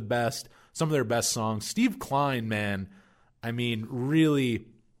sounds the best. Some of their best songs. Steve Klein, man, I mean, really,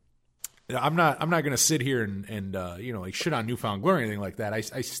 I'm not going to sit here and shit on Newfound Glory or anything like that. I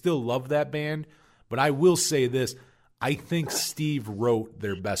still love that band, but I will say this. I think Steve wrote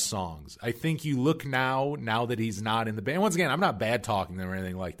their best songs. I think you look now that he's not in the band. Once again, I'm not bad talking them or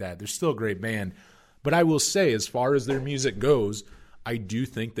anything like that. They're still a great band. But I will say, as far as their music goes, I do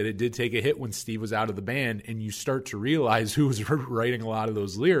think that it did take a hit when Steve was out of the band, and you start to realize who was writing a lot of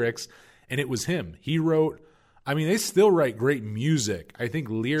those lyrics, and it was him. He wrote, I mean, they still write great music. I think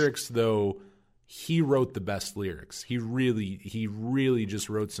lyrics, though, he wrote the best lyrics. He really just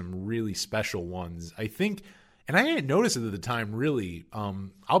wrote some really special ones. I think, and I didn't notice it at the time, really.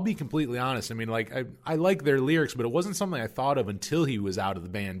 I'll be completely honest. I mean, like, I like their lyrics, but it wasn't something I thought of until he was out of the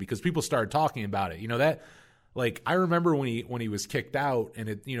band, because people started talking about it. You know, that, like, I remember when he was kicked out, and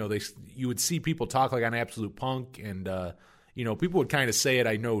it, you know, you would see people talk like on Absolute Punk, and you know, people would kind of say it,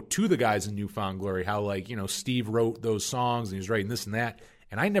 I know, to the guys in New Found Glory, how, like, you know, Steve wrote those songs and he was writing this and that,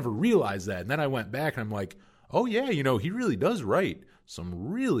 and I never realized that. And then I went back and I'm like, oh yeah, you know, he really does write some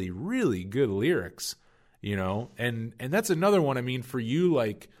really, really good lyrics. You know, and that's another one. I mean, for you,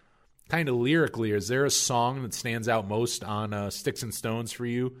 like, kind of lyrically, is there a song that stands out most on Sticks and Stones for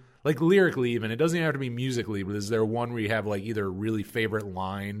you? Like, lyrically even. It doesn't even have to be musically, but is there one where you have, like, either a really favorite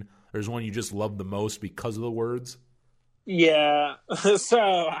line, or there's one you just love the most because of the words? Yeah. So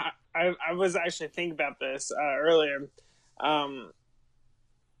I was actually thinking about this earlier.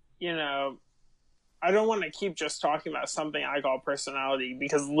 You know, I don't want to keep just talking about Something I Call Personality,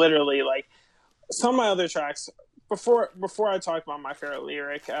 because literally, like, some of my other tracks, before I talk about my favorite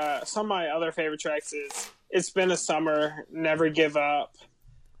lyric, some of my other favorite tracks is It's Been a Summer, Never Give Up,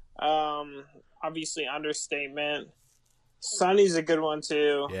 obviously Understatement, Sunny's a good one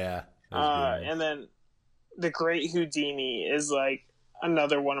too. Yeah. And then The Great Houdini is, like,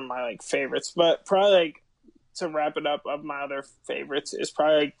 another one of my, like, favorites. But probably, like, to wrap it up, of my other favorites is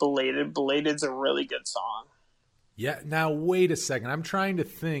probably, like, Belated. Belated's a really good song. Yeah. Now, wait a second. I'm trying to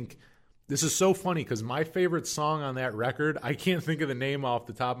think. This is so funny because my favorite song on that record, I can't think of the name off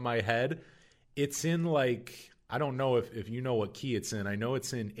the top of my head. It's in, like, I don't know if you know what key it's in. I know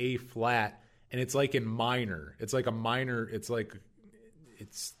it's in A flat, and it's like in minor. It's like a minor. It's like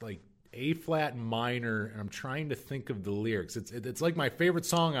A flat minor, and I'm trying to think of the lyrics. It's like my favorite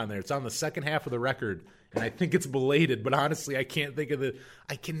song on there. It's on the second half of the record, and I think it's Belated. But honestly, I cannot think of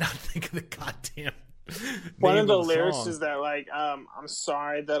the goddamn. One of the lyrics is that, like, I'm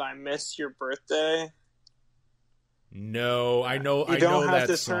sorry that I missed your birthday. No, I know. You don't have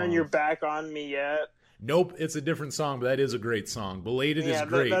to song. turn your back on me yet. Nope, it's a different song, but that is a great song. Belated is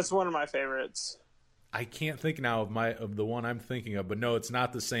great. That's one of my favorites. I can't think now of the one I'm thinking of, but no, it's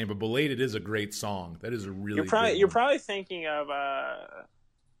not the same. But Belated is a great song. That is a really good one. You're probably thinking of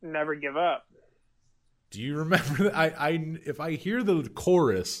Never Give Up. Do you remember that? If I hear the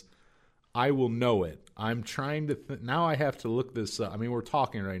chorus, I will know it. I'm trying to now I have to look this up. I mean, we're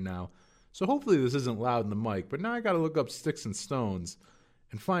talking right now, so hopefully this isn't loud in the mic, but now I got to look up Sticks and Stones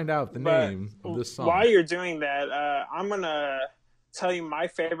and find out the name of this song. While you're doing that, I'm going to tell you my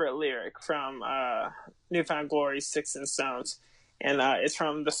favorite lyric from New Found Glory, Sticks and Stones, and it's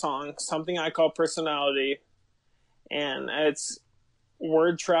from the song Something I Call Personality, and it's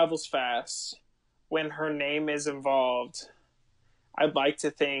word travels fast when her name is involved. I'd like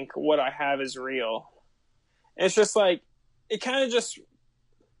to think what I have is real. And it's just like, it kind of just,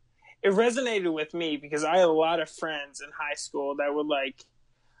 it resonated with me because I had a lot of friends in high school that would, like,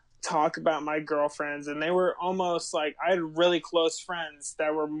 talk about my girlfriends, and they were almost like, I had really close friends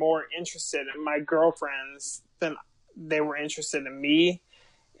that were more interested in my girlfriends than they were interested in me.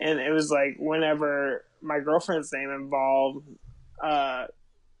 And it was like, whenever my girlfriend's name involved,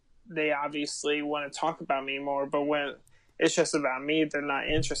 they obviously want to talk about me more, but when it's just about me, they're not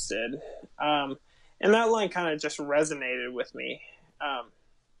interested. And that line kind of just resonated with me.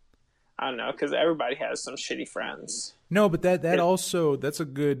 I don't know, because everybody has some shitty friends. No, but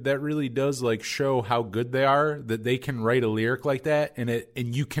that really does, like, show how good they are, that they can write a lyric like that,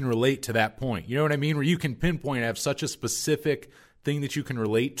 and you can relate to that point. You know what I mean? Where you can pinpoint, have such a specific thing that you can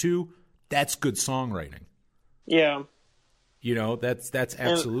relate to. That's good songwriting. Yeah. You know, that's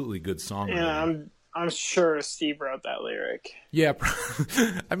absolutely good songwriting. And I'm sure Steve wrote that lyric. Yeah,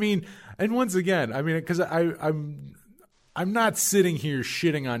 I mean, and once again, I mean, because I'm not sitting here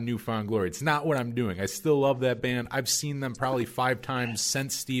shitting on New Found Glory. It's not what I'm doing. I still love that band. I've seen them probably 5 times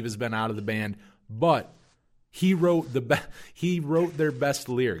since Steve has been out of the band. But he wrote their best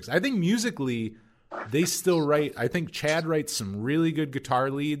lyrics. I think musically, they still write. I think Chad writes some really good guitar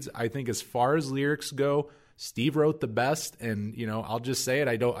leads. I think as far as lyrics go, Steve wrote the best. And, you know, I'll just say it.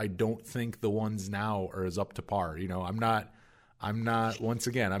 I don't think the ones now are as up to par. You know, I'm not. Once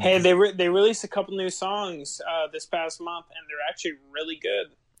again. They released a couple new songs this past month, and they're actually really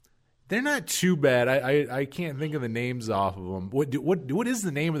good. They're not too bad. I can't think of the names off of them. What is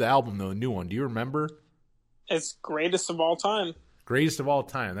the name of the album though? The new one. Do you remember? It's Greatest of All Time. Greatest of All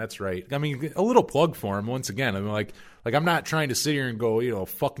Time. That's right. I mean, a little plug for them once again. I mean, like I'm not trying to sit here and go,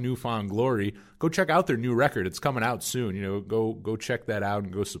 fuck New Found Glory. Go check out their new record. It's coming out soon. Go check that out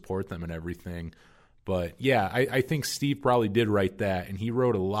and go support them and everything. But yeah, I think Steve probably did write that, and he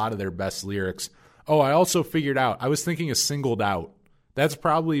wrote a lot of their best lyrics. Oh, I also figured out. I was thinking of Singled Out. That's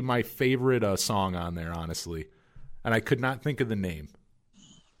probably my favorite song on there, honestly. And I could not think of the name.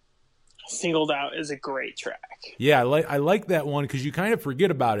 Singled Out is a great track. Yeah, I like that one because you kind of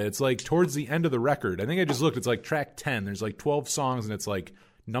forget about it. It's like towards the end of the record. I think I just looked. It's like track 10. There's like 12 songs, and it's like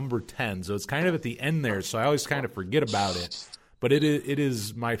number 10. So it's kind of at the end there. So I always kind of forget about it. But it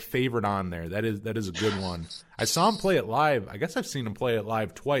is my favorite on there. That is a good one. I saw him play it live. I guess I've seen him play it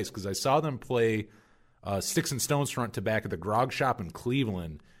live twice because I saw them play Sticks and Stones front to back at the Grog Shop in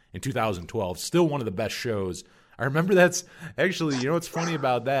Cleveland in 2012. Still one of the best shows. I remember that's actually, what's funny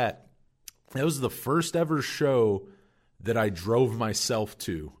about that? That was the first ever show that I drove myself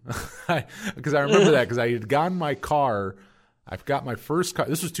to. Because I remember that because I had gotten my car. I've got my first car.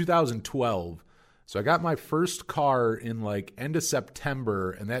 This was 2012. So I got my first car in like end of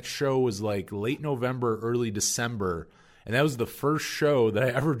September, and that show was like late November, early December. And that was the first show that I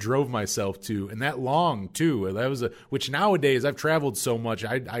ever drove myself to, and that long too. That was which nowadays I've traveled so much,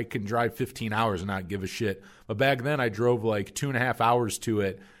 I can drive 15 hours and not give a shit. But back then I drove like 2.5 hours to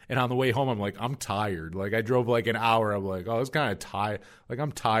it, and on the way home I'm like, I'm tired. Like I drove like an hour. I'm like, oh, it's kind of tired. Like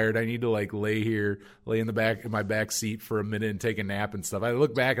I'm tired. I need to like lay in my back seat for a minute and take a nap and stuff. I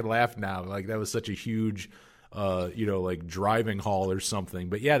look back and laugh now. Like that was such a huge, like driving haul or something.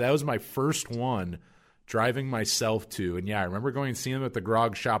 But yeah, that was my first one. Driving myself to, and yeah, I remember going and seeing them at the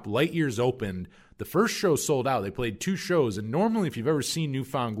Grog Shop. Light Years opened. The first show sold out. They played 2 shows, and normally if you've ever seen New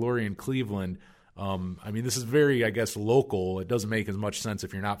Found Glory in Cleveland, this is very, I guess, local. It doesn't make as much sense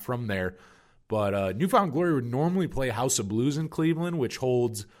if you're not from there, but New Found Glory would normally play House of Blues in Cleveland, which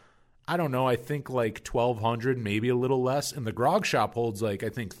holds, I don't know, I think like 1,200, maybe a little less, and the Grog Shop holds like, I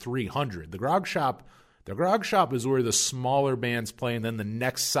think 300. The Grog Shop is where the smaller bands play, and then the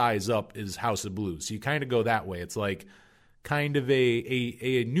next size up is House of Blues. So you kind of go that way. It's like kind of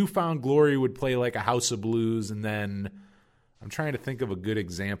a New Found Glory would play like a House of Blues, and then I'm trying to think of a good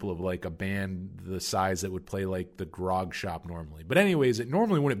example of like a band the size that would play like the Grog Shop normally. But anyways, it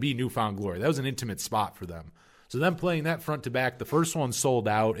normally wouldn't be New Found Glory. That was an intimate spot for them. So them playing that front to back, the first one sold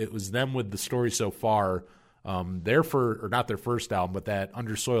out. It was them with The Story So Far. Not their first album, but that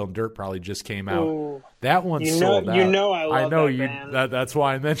Under Soil and Dirt probably just came out. Ooh. That one sold out. I love that band. That's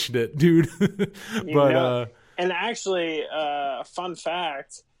why I mentioned it, dude. And actually, fun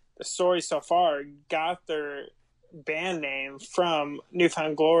fact: The Story So Far got their band name from New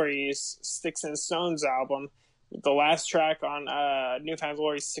Found Glory's Sticks and Stones album. The last track on New Found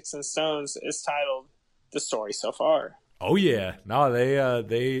Glory's Sticks and Stones is titled "The Story So Far." Oh yeah, no,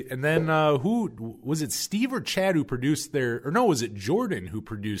 they and then who was it? Steve or Chad who produced was it Jordan who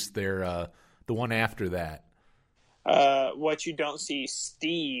produced the one after that? What You Don't See,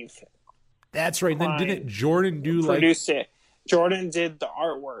 Steve. That's right. Then didn't Jordan produced it? Jordan did the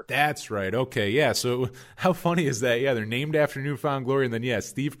artwork. That's right. Okay, yeah. So how funny is that? Yeah, they're named after New Found Glory, and then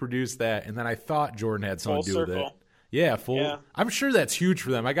Steve produced that, and then I thought Jordan had something to do with it. Yeah, Yeah. I'm sure that's huge for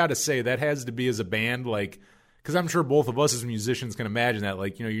them. I got to say that has to be as a band like. Because I'm sure both of us as musicians can imagine that.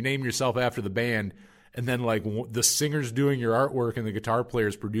 Like, you name yourself after the band, and then, like, the singer's doing your artwork and the guitar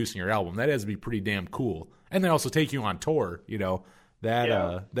player's producing your album. That has to be pretty damn cool. And they also take you on tour,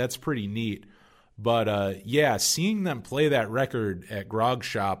 that's pretty neat. But, seeing them play that record at Grog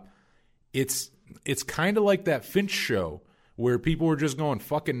Shop, it's kind of like that Finch show where people were just going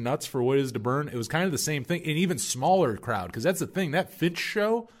fucking nuts for What Is to Burn. It was kind of the same thing, an even smaller crowd. Because that's the thing, that Finch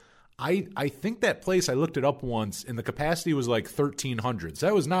show... I think that place, I looked it up once, and the capacity was like 1,300. So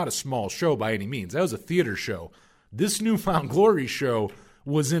that was not a small show by any means. That was a theater show. This New Found Glory show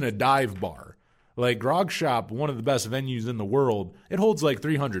was in a dive bar. Like Grog Shop, one of the best venues in the world, it holds like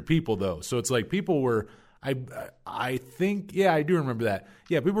 300 people though. So it's like people were, I think, I do remember that.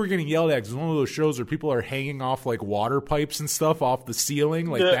 Yeah, people were getting yelled at because it's one of those shows where people are hanging off like water pipes and stuff off the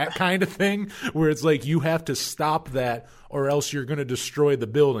ceiling, like that kind of thing, where it's like you have to stop that or else you're going to destroy the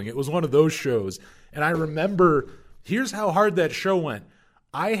building. It was one of those shows. And I remember, here's how hard that show went.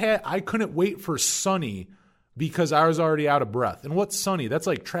 I couldn't wait for Sunny because I was already out of breath. And what's Sunny? That's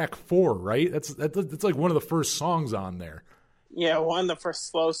like track 4, right? That's like one of the first songs on there. Yeah, one of the first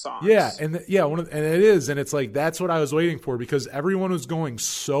slow songs. Yeah, and it is, and it's like that's what I was waiting for because everyone was going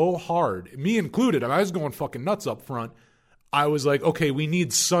so hard, me included. I was going fucking nuts up front. I was like, okay, we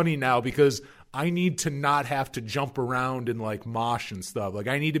need Sonny now because I need to not have to jump around and like mosh and stuff. Like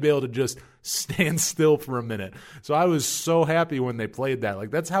I need to be able to just stand still for a minute. So I was so happy when they played that.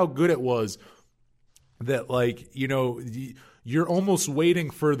 Like that's how good it was that like, you know, you're almost waiting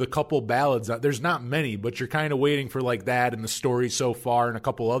for the couple ballads. There's not many, but you're kind of waiting for like that and The Story So Far and a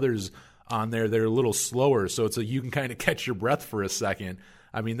couple others on there that are a little slower. So it's like you can kind of catch your breath for a second.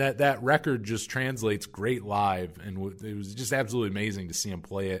 I mean, that record just translates great live, and it was just absolutely amazing to see him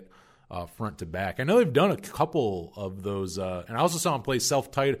play it front to back. I know they've done a couple of those, and I also saw him play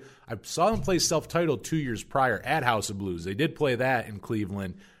self-titled. I saw them play self-titled 2 years prior at House of Blues. They did play that in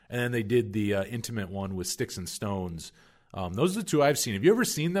Cleveland, and then they did the intimate one with Sticks and Stones. Those are the two I've seen. Have you ever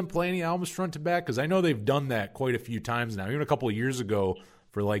seen them play any albums front to back? Because I know they've done that quite a few times now. Even a couple of years ago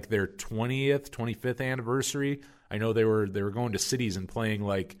for like their 25th anniversary, I know they were going to cities and playing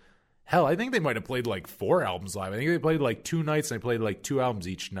like, hell, I think they might have played like 4 albums live. I think they played like 2 nights and they played like 2 albums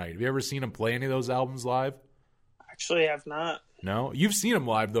each night. Have you ever seen them play any of those albums live? Actually, I have not. No? You've seen them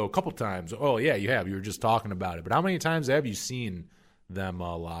live though a couple times. Oh yeah, you have. You were just talking about it. But how many times have you seen them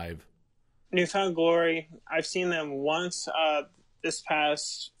live? Newfound Glory, I've seen them once this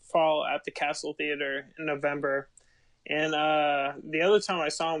past fall at the Castle Theater in November. And the other time I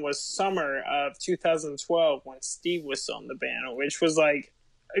saw him was summer of 2012 when Steve was still in the band, which was like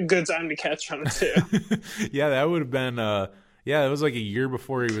a good time to catch him too. Yeah, that would have been it was like a year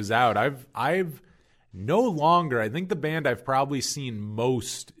before he was out. I've no longer, I think the band I've probably seen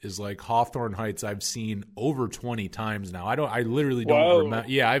most is like Hawthorne Heights. I've seen over 20 times now. I literally don't remember.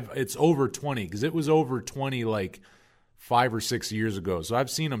 Yeah, it's over 20 because it was over 20 like 5 or 6 years ago. So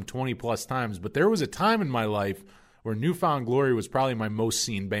I've seen them 20 plus times. But there was a time in my life where Newfound Glory was probably my most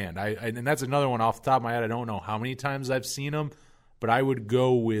seen band. And that's another one off the top of my head. I don't know how many times I've seen them, but I'd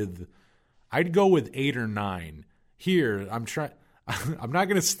go with 8 or 9. Here, I'm not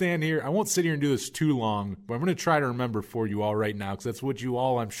going to stand here. I won't sit here and do this too long, but I'm going to try to remember for you all right now because that's what you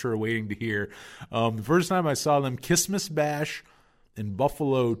all, I'm sure, are waiting to hear. The first time I saw them, Christmas Bash in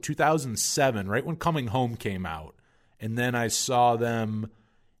Buffalo 2007, right when Coming Home came out. And then I saw them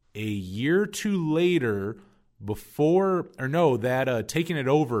a year or two later that Taking It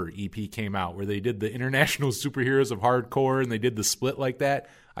Over EP came out where they did the International Superheroes of Hardcore and they did the split like that.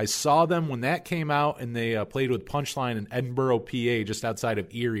 I saw them when that came out and they played with Punchline in Edinburgh, PA, just outside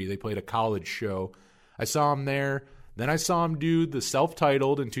of Erie. They played a college show. I saw them there. Then I saw them do the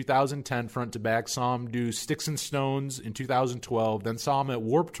self-titled in 2010 front to back. Saw them do Sticks and Stones in 2012. Then saw them at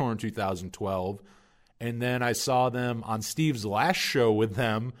Warped Tour in 2012. And then I saw them on Steve's last show with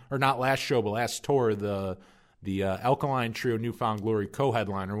them, or not last show, but last tour, the Alkaline Trio Newfound Glory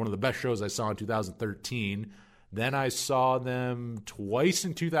co-headliner, one of the best shows I saw in 2013. Then I saw them twice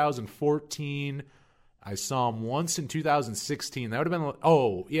in 2014. I saw them once in 2016. That would have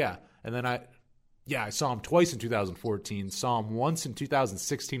been, And then I saw them twice in 2014. Saw them once in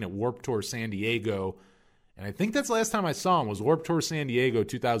 2016 at Warped Tour San Diego. And I think that's the last time I saw them was Warped Tour San Diego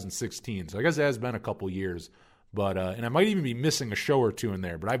 2016. So I guess it has been a couple years. But and I might even be missing a show or two in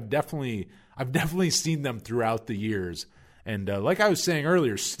there. But I've definitely seen them throughout the years. And like I was saying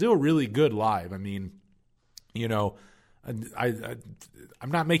earlier, still really good live. I mean, you know, I'm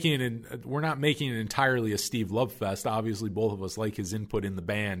not making it. We're not making it entirely a Steve Love fest. Obviously, both of us like his input in the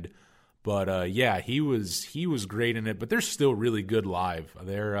band. But he was great in it. But they're still really good live. I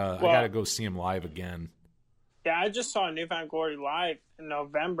gotta go see him live again. Yeah, I just saw Newfound Glory live in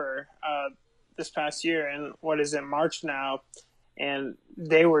November this past year, and what is it, March now, and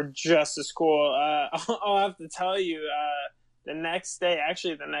they were just as cool. I'll have to tell you, the next day,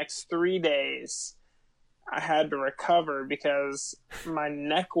 actually the next 3 days, I had to recover because my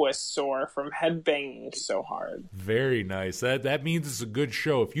neck was sore from headbanging so hard. Very nice. That means it's a good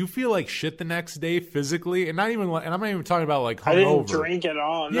show. If you feel like shit the next day physically, and I'm not even talking about like hungover. I didn't drink at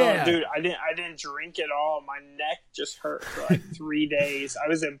all. No, dude, I didn't drink at all. My neck just hurt for like 3 days. I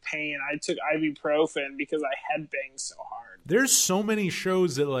was in pain. I took ibuprofen because I headbanged so hard. There's so many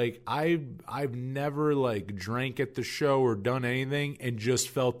shows that like I've never like drank at the show or done anything and just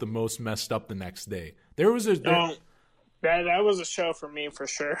felt the most messed up the next day. That was a show for me for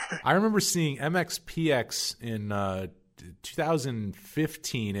sure. I remember seeing MXPX in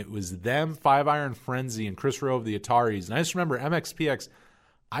 2015. It was them, Five Iron Frenzy, and Chris Rowe of the Ataris. And I just remember MXPX.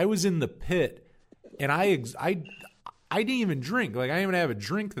 I was in the pit, and I didn't even drink. Like I didn't even have a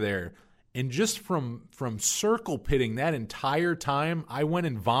drink there. And just from circle pitting that entire time, I went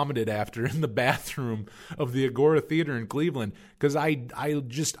and vomited after in the bathroom of the Agora Theater in Cleveland because I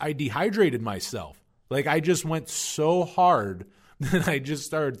dehydrated myself. Like I just went so hard then I just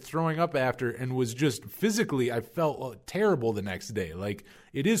started throwing up after and was just physically, I felt terrible the next day. Like,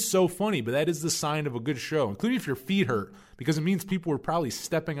 it is so funny, but that is the sign of a good show, including if your feet hurt, because it means people were probably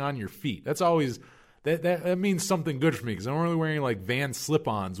stepping on your feet. That's always, that means something good for me, because I'm really wearing like Vans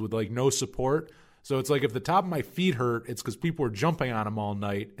slip-ons with like no support. So it's like if the top of my feet hurt, it's because people were jumping on them all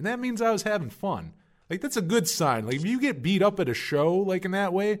night, and that means I was having fun. Like, that's a good sign. Like, if you get beat up at a show like in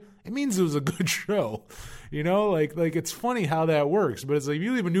that way, it means it was a good show. You know, like it's funny how that works. But it's like if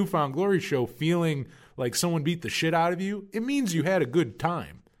you leave a Newfound Glory show feeling like someone beat the shit out of you, it means you had a good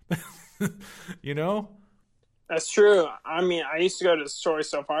time. You know? That's true. I mean, I used to go to the Story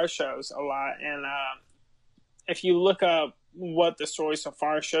So Far shows a lot, and if you look up what the Story So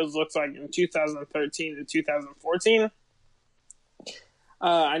Far shows looks like in 2013 to 2014,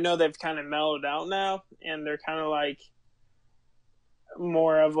 I know they've kind of mellowed out now, and they're kind of like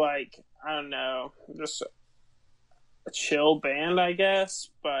more of like, I don't know, just a chill band, I guess.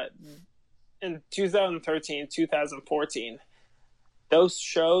 But in 2013, 2014, those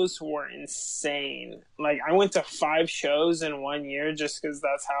shows were insane. Like, I went to 5 shows in 1 year just because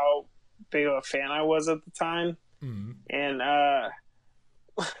that's how big of a fan I was at the time. Mm-hmm. And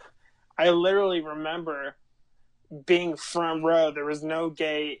I literally remember being front row. There was no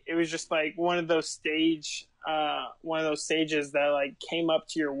gate. It was just like one of those stages that like came up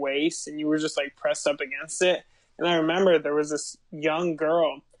to your waist, and you were just like pressed up against it. And I remember there was this young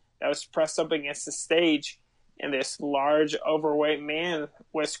girl that was pressed up against the stage, and this large, overweight man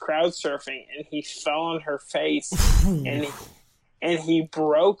was crowd surfing, and he fell on her face, and he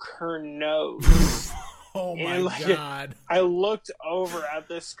broke her nose. Oh my God! I looked over at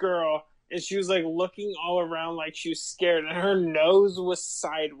this girl, and she was like looking all around like she was scared, and her nose was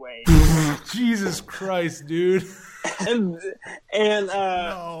sideways. Jesus Christ, dude! and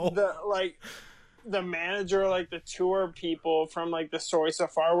No. the manager, like the tour people from like the Story So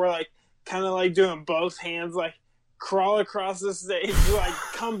Far were like kind of like doing both hands, like crawl across the stage, like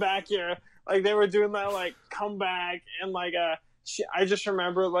come back here, like they were doing that, like come back, and like I just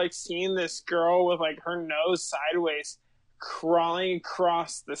remember like seeing this girl with like her nose sideways crawling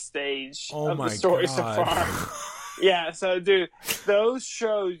across the stage of the Story So Far. Yeah, so dude, those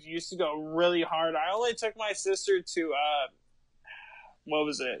shows used to go really hard. I only took my sister to what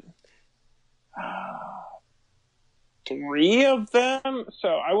was it? 3 of them. So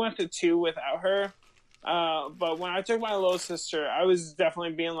I went to 2 without her. But when I took my little sister, I was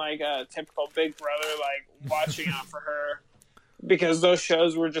definitely being like a typical big brother, like watching out for her, because those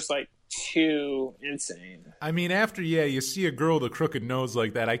shows were just like too insane. I mean, after you see a girl with a crooked nose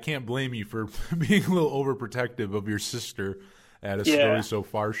like that, I can't blame you for being a little overprotective of your sister at a Story So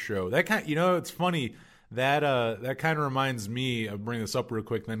Far show. That kind, it's funny that kind of reminds me. I'll bring this up real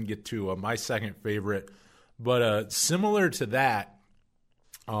quick, then get to my second favorite. But similar to that,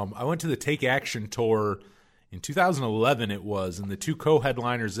 I went to the Take Action tour in 2011. It was, and the 2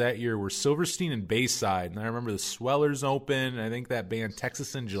 co-headliners that year were Silverstein and Bayside. And I remember the Swellers open. I think that band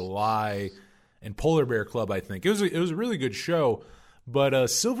Texas in July, and Polar Bear Club. I think it was a really good show. But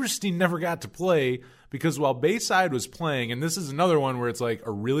Silverstein never got to play because while Bayside was playing, and this is another one where it's like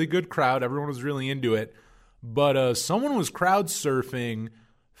a really good crowd, everyone was really into it. But someone was crowd surfing,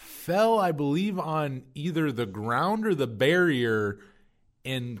 fell, I believe, on either the ground or the barrier,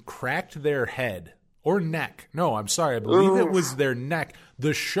 and cracked their head or neck. No, I'm sorry. I believe it was their neck.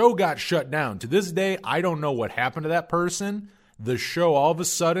 The show got shut down. To this day, I don't know what happened to that person. The show, all of a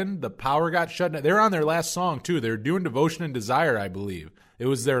sudden, the power got shut down. They were on their last song, too. They were doing Devotion and Desire, I believe. It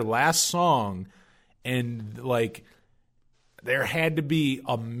was their last song, and, like, there had to be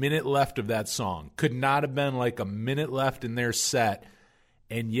a minute left of that song. Could not have been, like, a minute left in their set.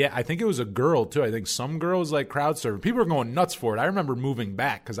 And yeah, I think it was a girl too. I think some girls like crowd surfing. People were going nuts for it. I remember moving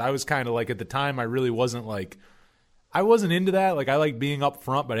back because I was kind of like, at the time, I really wasn't like, I wasn't into that. Like, I liked being up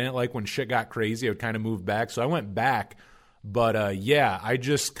front, but I didn't like when shit got crazy. I would kind of move back. So I went back. But yeah, I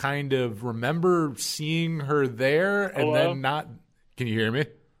just kind of remember seeing her there and then not. Can you hear me?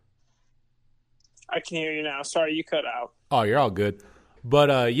 I can hear you now. Sorry, you cut out. Oh, you're all good.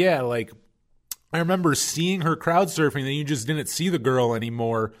 But yeah, like, I remember seeing her crowd surfing, then you just didn't see the girl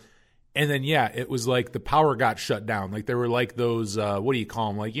anymore. And then, yeah, it was like the power got shut down. Like, there were like those, what do you call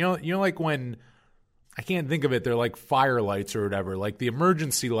them? Like, you know, like when, I can't think of it, they're like fire lights or whatever. Like, the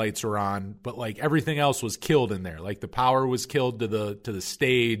emergency lights were on, but like everything else was killed in there. Like, the power was killed to the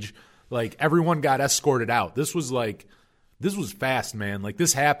stage. Like, everyone got escorted out. This was fast, man. Like,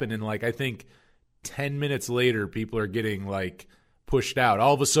 this happened in like, I think 10 minutes later, people are getting like pushed out.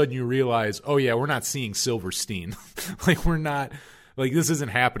 All of a sudden you realize, oh yeah, we're not seeing Silverstein. Like, we're not, like, this isn't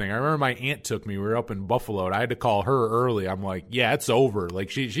happening. I remember my aunt took me. We were up in Buffalo, and I had to call her early. I'm like, yeah, it's over. Like,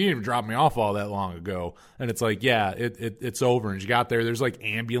 she didn't even drop me off all that long ago. And it's like, yeah, it's over. And she got there. There's, like,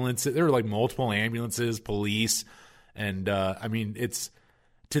 ambulances. There were, like, multiple ambulances, police. And, I mean, it's,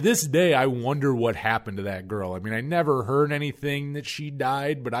 to this day, I wonder what happened to that girl. I mean, I never heard anything that she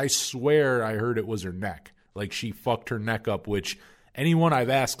died, but I swear I heard it was her neck. Like, she fucked her neck up, which anyone I've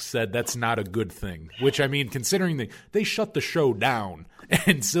asked said that's not a good thing. Which, I mean, considering they shut the show down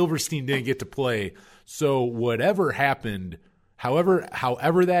and Silverstein didn't get to play. So whatever happened, however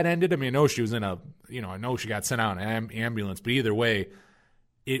that ended, I mean, I know she was in a, you know, I know she got sent out in an ambulance, but either way,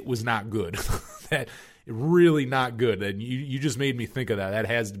 it was not good. That really not good. And you just made me think of that. That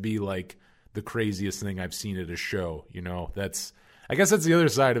has to be like the craziest thing I've seen at a show. You know, I guess that's the other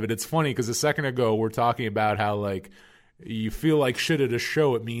side of it. It's funny because a second ago we're talking about how, like, you feel like shit at a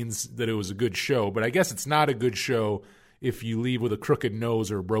show, it means that it was a good show. But I guess it's not a good show if you leave with a crooked nose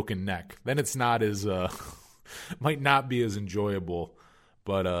or a broken neck. Then it's not as might not be as enjoyable.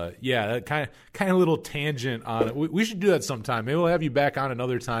 But yeah, that kind of little tangent on it. We should do that sometime. Maybe we'll have you back on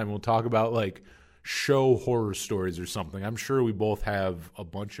another time. We'll talk about, like, show horror stories or something. I'm sure we both have a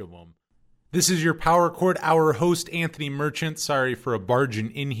bunch of them. This is your Power Chord Hour host, Anthony Merchant. Sorry for a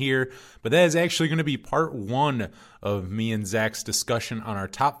barging in here, but that is actually going to be part 1 of me and Zach's discussion on our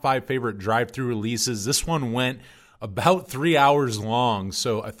top 5 favorite drive-thru releases. This one went about 3 hours long,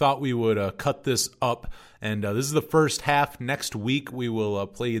 so I thought we would cut this up. And this is the first half. Next week, we will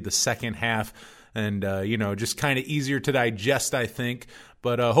play the second half. And, you know, just kind of easier to digest, I think.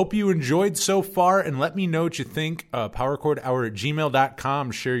 But hope you enjoyed so far, and let me know what you think.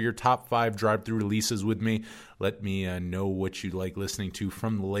 PowerChordHour@gmail.com. Share your top 5 drive-thru releases with me. Let me know what you like listening to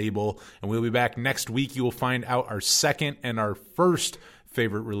from the label. And we'll be back next week. You will find out our second and our first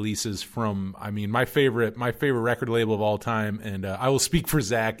favorite releases from, I mean, my favorite record label of all time. And I will speak for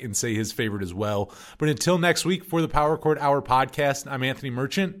Zach and say his favorite as well. But until next week, for the Power Chord Hour podcast, I'm Anthony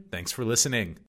Merchant. Thanks for listening.